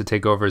plan to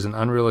take over is an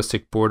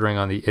unrealistic, bordering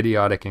on the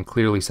idiotic, and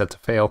clearly set to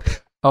fail.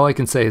 All I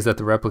can say is that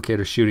the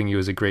replicator shooting you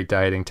is a great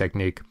dieting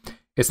technique.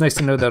 It's nice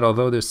to know that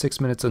although there's 6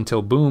 minutes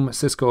until boom,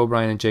 Sisko,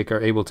 O'Brien, and Jake are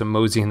able to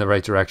mosey in the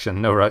right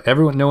direction. No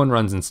one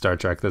runs in Star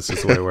Trek. That's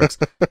just the way it works.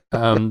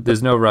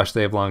 There's no rush.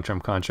 They have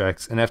long-term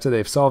contracts. And after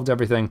they've solved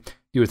everything,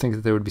 you would think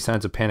that there would be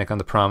signs of panic on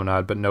the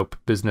promenade, but nope,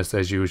 business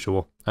as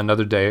usual.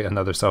 Another day,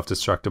 another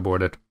self-destruct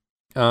aborted.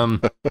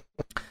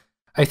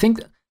 I think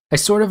I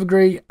sort of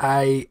agree.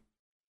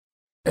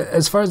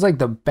 As far as like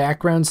the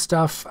background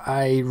stuff,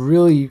 I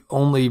really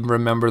only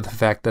remember the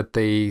fact that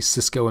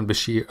Sisko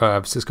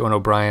and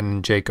O'Brien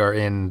and Jake are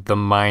in the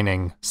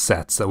mining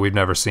sets that we've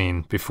never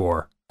seen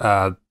before.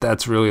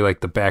 That's really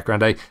like the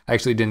background. I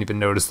actually didn't even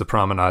notice the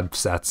promenade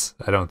sets,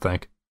 I don't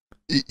think.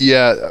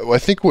 Yeah, I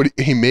think what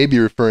he may be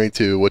referring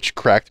to, which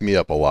cracked me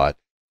up a lot,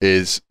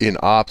 is in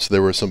Ops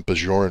there were some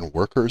Bajoran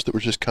workers that were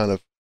just kind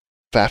of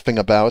faffing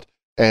about,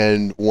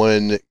 and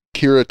when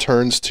Kira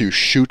turns to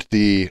shoot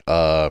the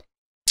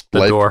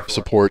life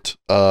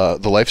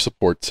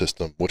support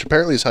system, which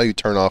apparently is how you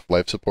turn off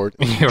life support,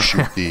 and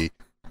shoot the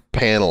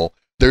panel.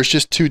 There's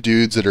just two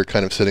dudes that are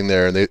kind of sitting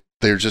there, and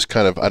they're just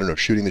kind of, I don't know,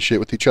 shooting the shit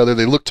with each other.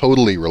 They look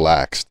totally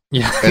relaxed.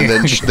 Yeah. And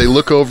then they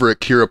look over at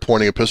Kira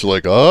pointing a pistol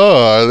like, they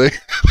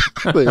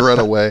run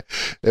away.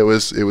 It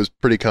was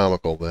pretty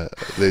comical that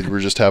they were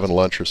just having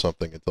lunch or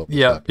something until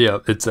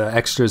it's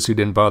extras who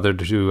didn't bother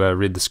to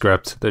read the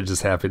script. They're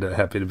just happy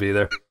to be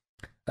there.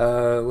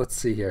 Let's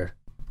see here.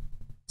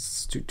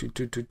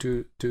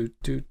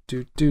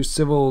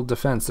 Civil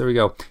Defense. There we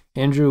go.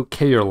 Andrew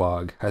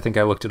Kayerlog. I think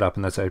I looked it up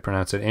and that's how you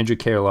pronounce it. Andrew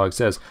Kayerlog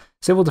says,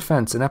 Civil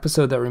Defense, an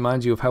episode that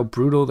reminds you of how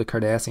brutal the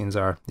Cardassians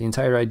are. The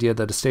entire idea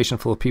that a station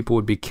full of people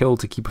would be killed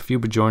to keep a few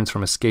Bajorans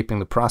from escaping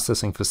the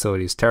processing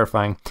facility is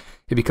terrifying.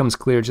 It becomes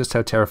clear just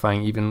how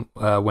terrifying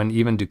when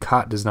even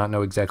Dukat does not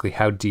know exactly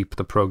how deep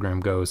the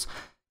program goes.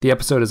 The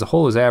episode as a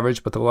whole is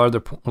average, but the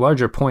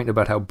larger point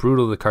about how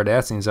brutal the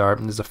Cardassians are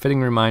is a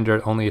fitting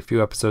reminder only a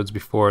few episodes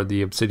before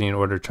the Obsidian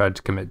Order tried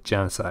to commit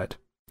genocide.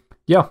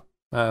 Yeah,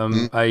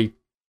 I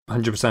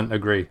 100%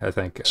 agree, I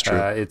think. It's true.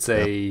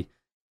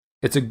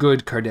 It's a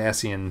good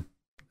Cardassian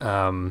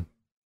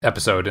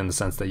episode in the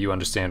sense that you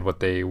understand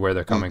where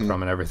they're coming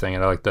from and everything,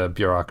 and I like the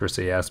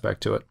bureaucracy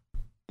aspect to it.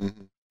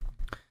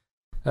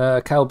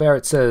 Kyle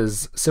Barrett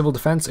says, Civil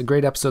Defense, a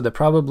great episode that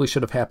probably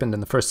should have happened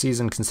in the first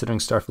season, considering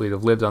Starfleet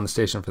have lived on the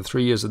station for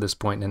 3 years at this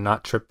point and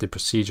not tripped the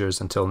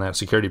procedures until now,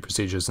 security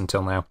procedures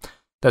until now.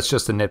 That's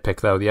just a nitpick,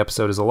 though. The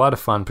episode is a lot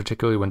of fun,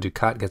 particularly when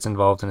Dukat gets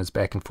involved and his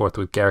back and forth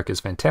with Garrick is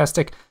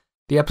fantastic.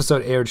 The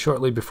episode aired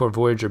shortly before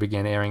Voyager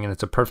began airing, and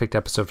it's a perfect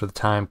episode for the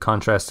time,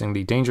 contrasting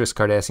the dangerous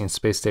Cardassian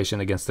space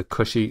station against the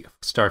cushy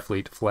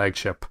Starfleet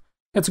flagship.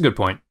 That's a good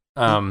point.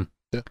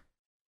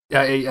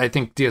 I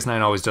think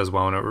DS9 always does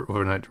well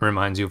when it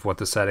reminds you of what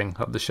the setting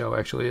of the show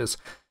actually is.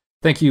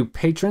 Thank you,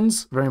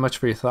 patrons, very much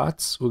for your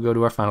thoughts. We'll go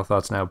to our final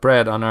thoughts now.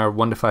 Brad, on our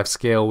 1 to 5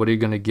 scale, what are you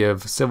going to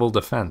give Civil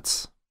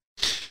Defense?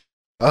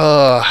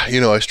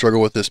 I struggle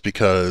with this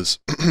because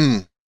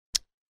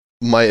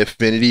my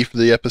affinity for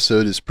the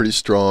episode is pretty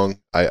strong.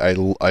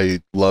 I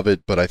love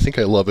it, but I think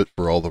I love it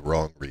for all the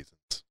wrong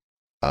reasons.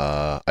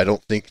 I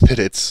don't think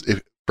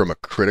that from a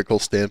critical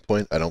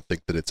standpoint, I don't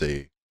think that it's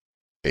a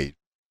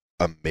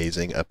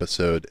amazing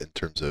episode in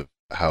terms of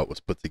how it was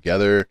put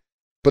together,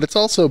 but it's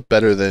also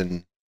better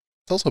than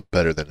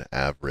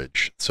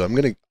average. So I'm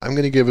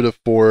gonna give it a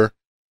 4,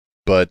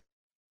 but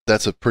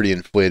that's a pretty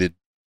inflated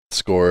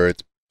score.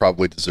 It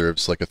probably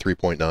deserves like a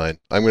 3.9.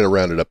 I'm gonna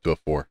round it up to a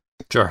 4.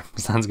 Sure,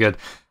 sounds good.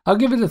 I'll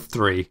give it a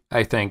 3.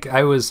 I think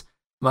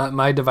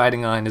my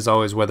dividing line is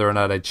always whether or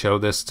not I'd show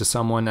this to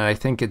someone, and I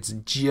think it's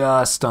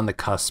just on the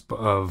cusp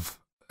of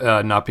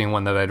not being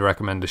one that I'd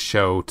recommend to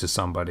show to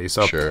somebody.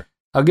 So sure.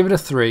 I'll give it a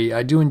 3.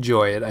 I do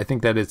enjoy it. I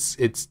think that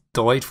it's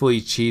delightfully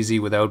cheesy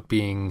without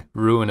being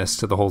ruinous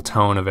to the whole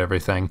tone of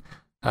everything.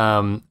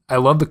 I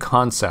love the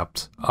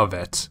concept of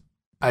it.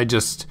 I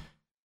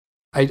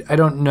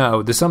don't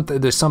know. There's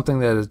something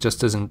that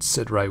just doesn't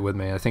sit right with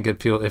me. I think it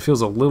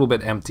feels a little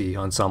bit empty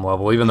on some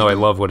level, even though I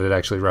love what it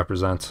actually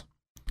represents.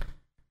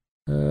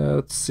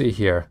 Let's see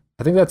here.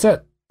 I think that's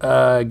it.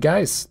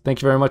 Guys,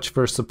 thank you very much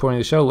for supporting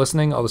the show,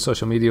 listening. All the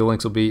social media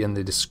links will be in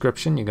the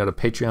description. You can go to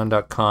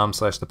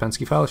patreon.com/the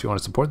Pensky File if you want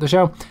to support the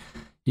show.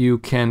 You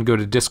can go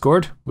to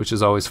Discord, which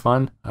is always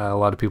fun. A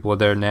lot of people are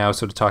there now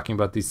sort of talking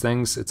about these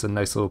things. It's a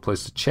nice little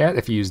place to chat.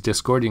 If you use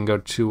Discord, you can go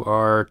to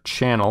our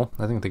channel.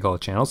 I think they call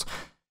it channels.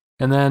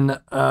 And then,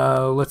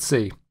 let's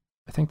see.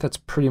 I think that's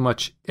pretty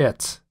much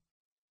it.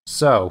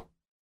 So,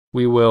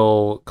 we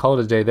will call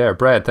it a day there.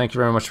 Brad, thank you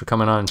very much for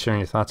coming on and sharing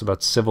your thoughts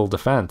about Civil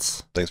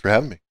Defense. Thanks for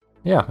having me.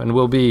 Yeah, and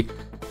we'll be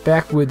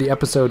back with the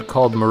episode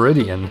called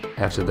Meridian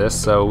after this,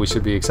 so we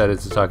should be excited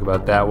to talk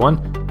about that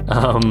one.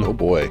 Oh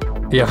boy.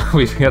 Yeah,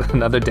 we've got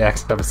another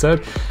Dax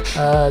episode.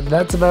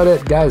 That's about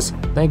it, guys.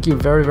 Thank you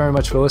very, very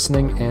much for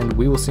listening, and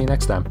we will see you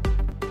next time.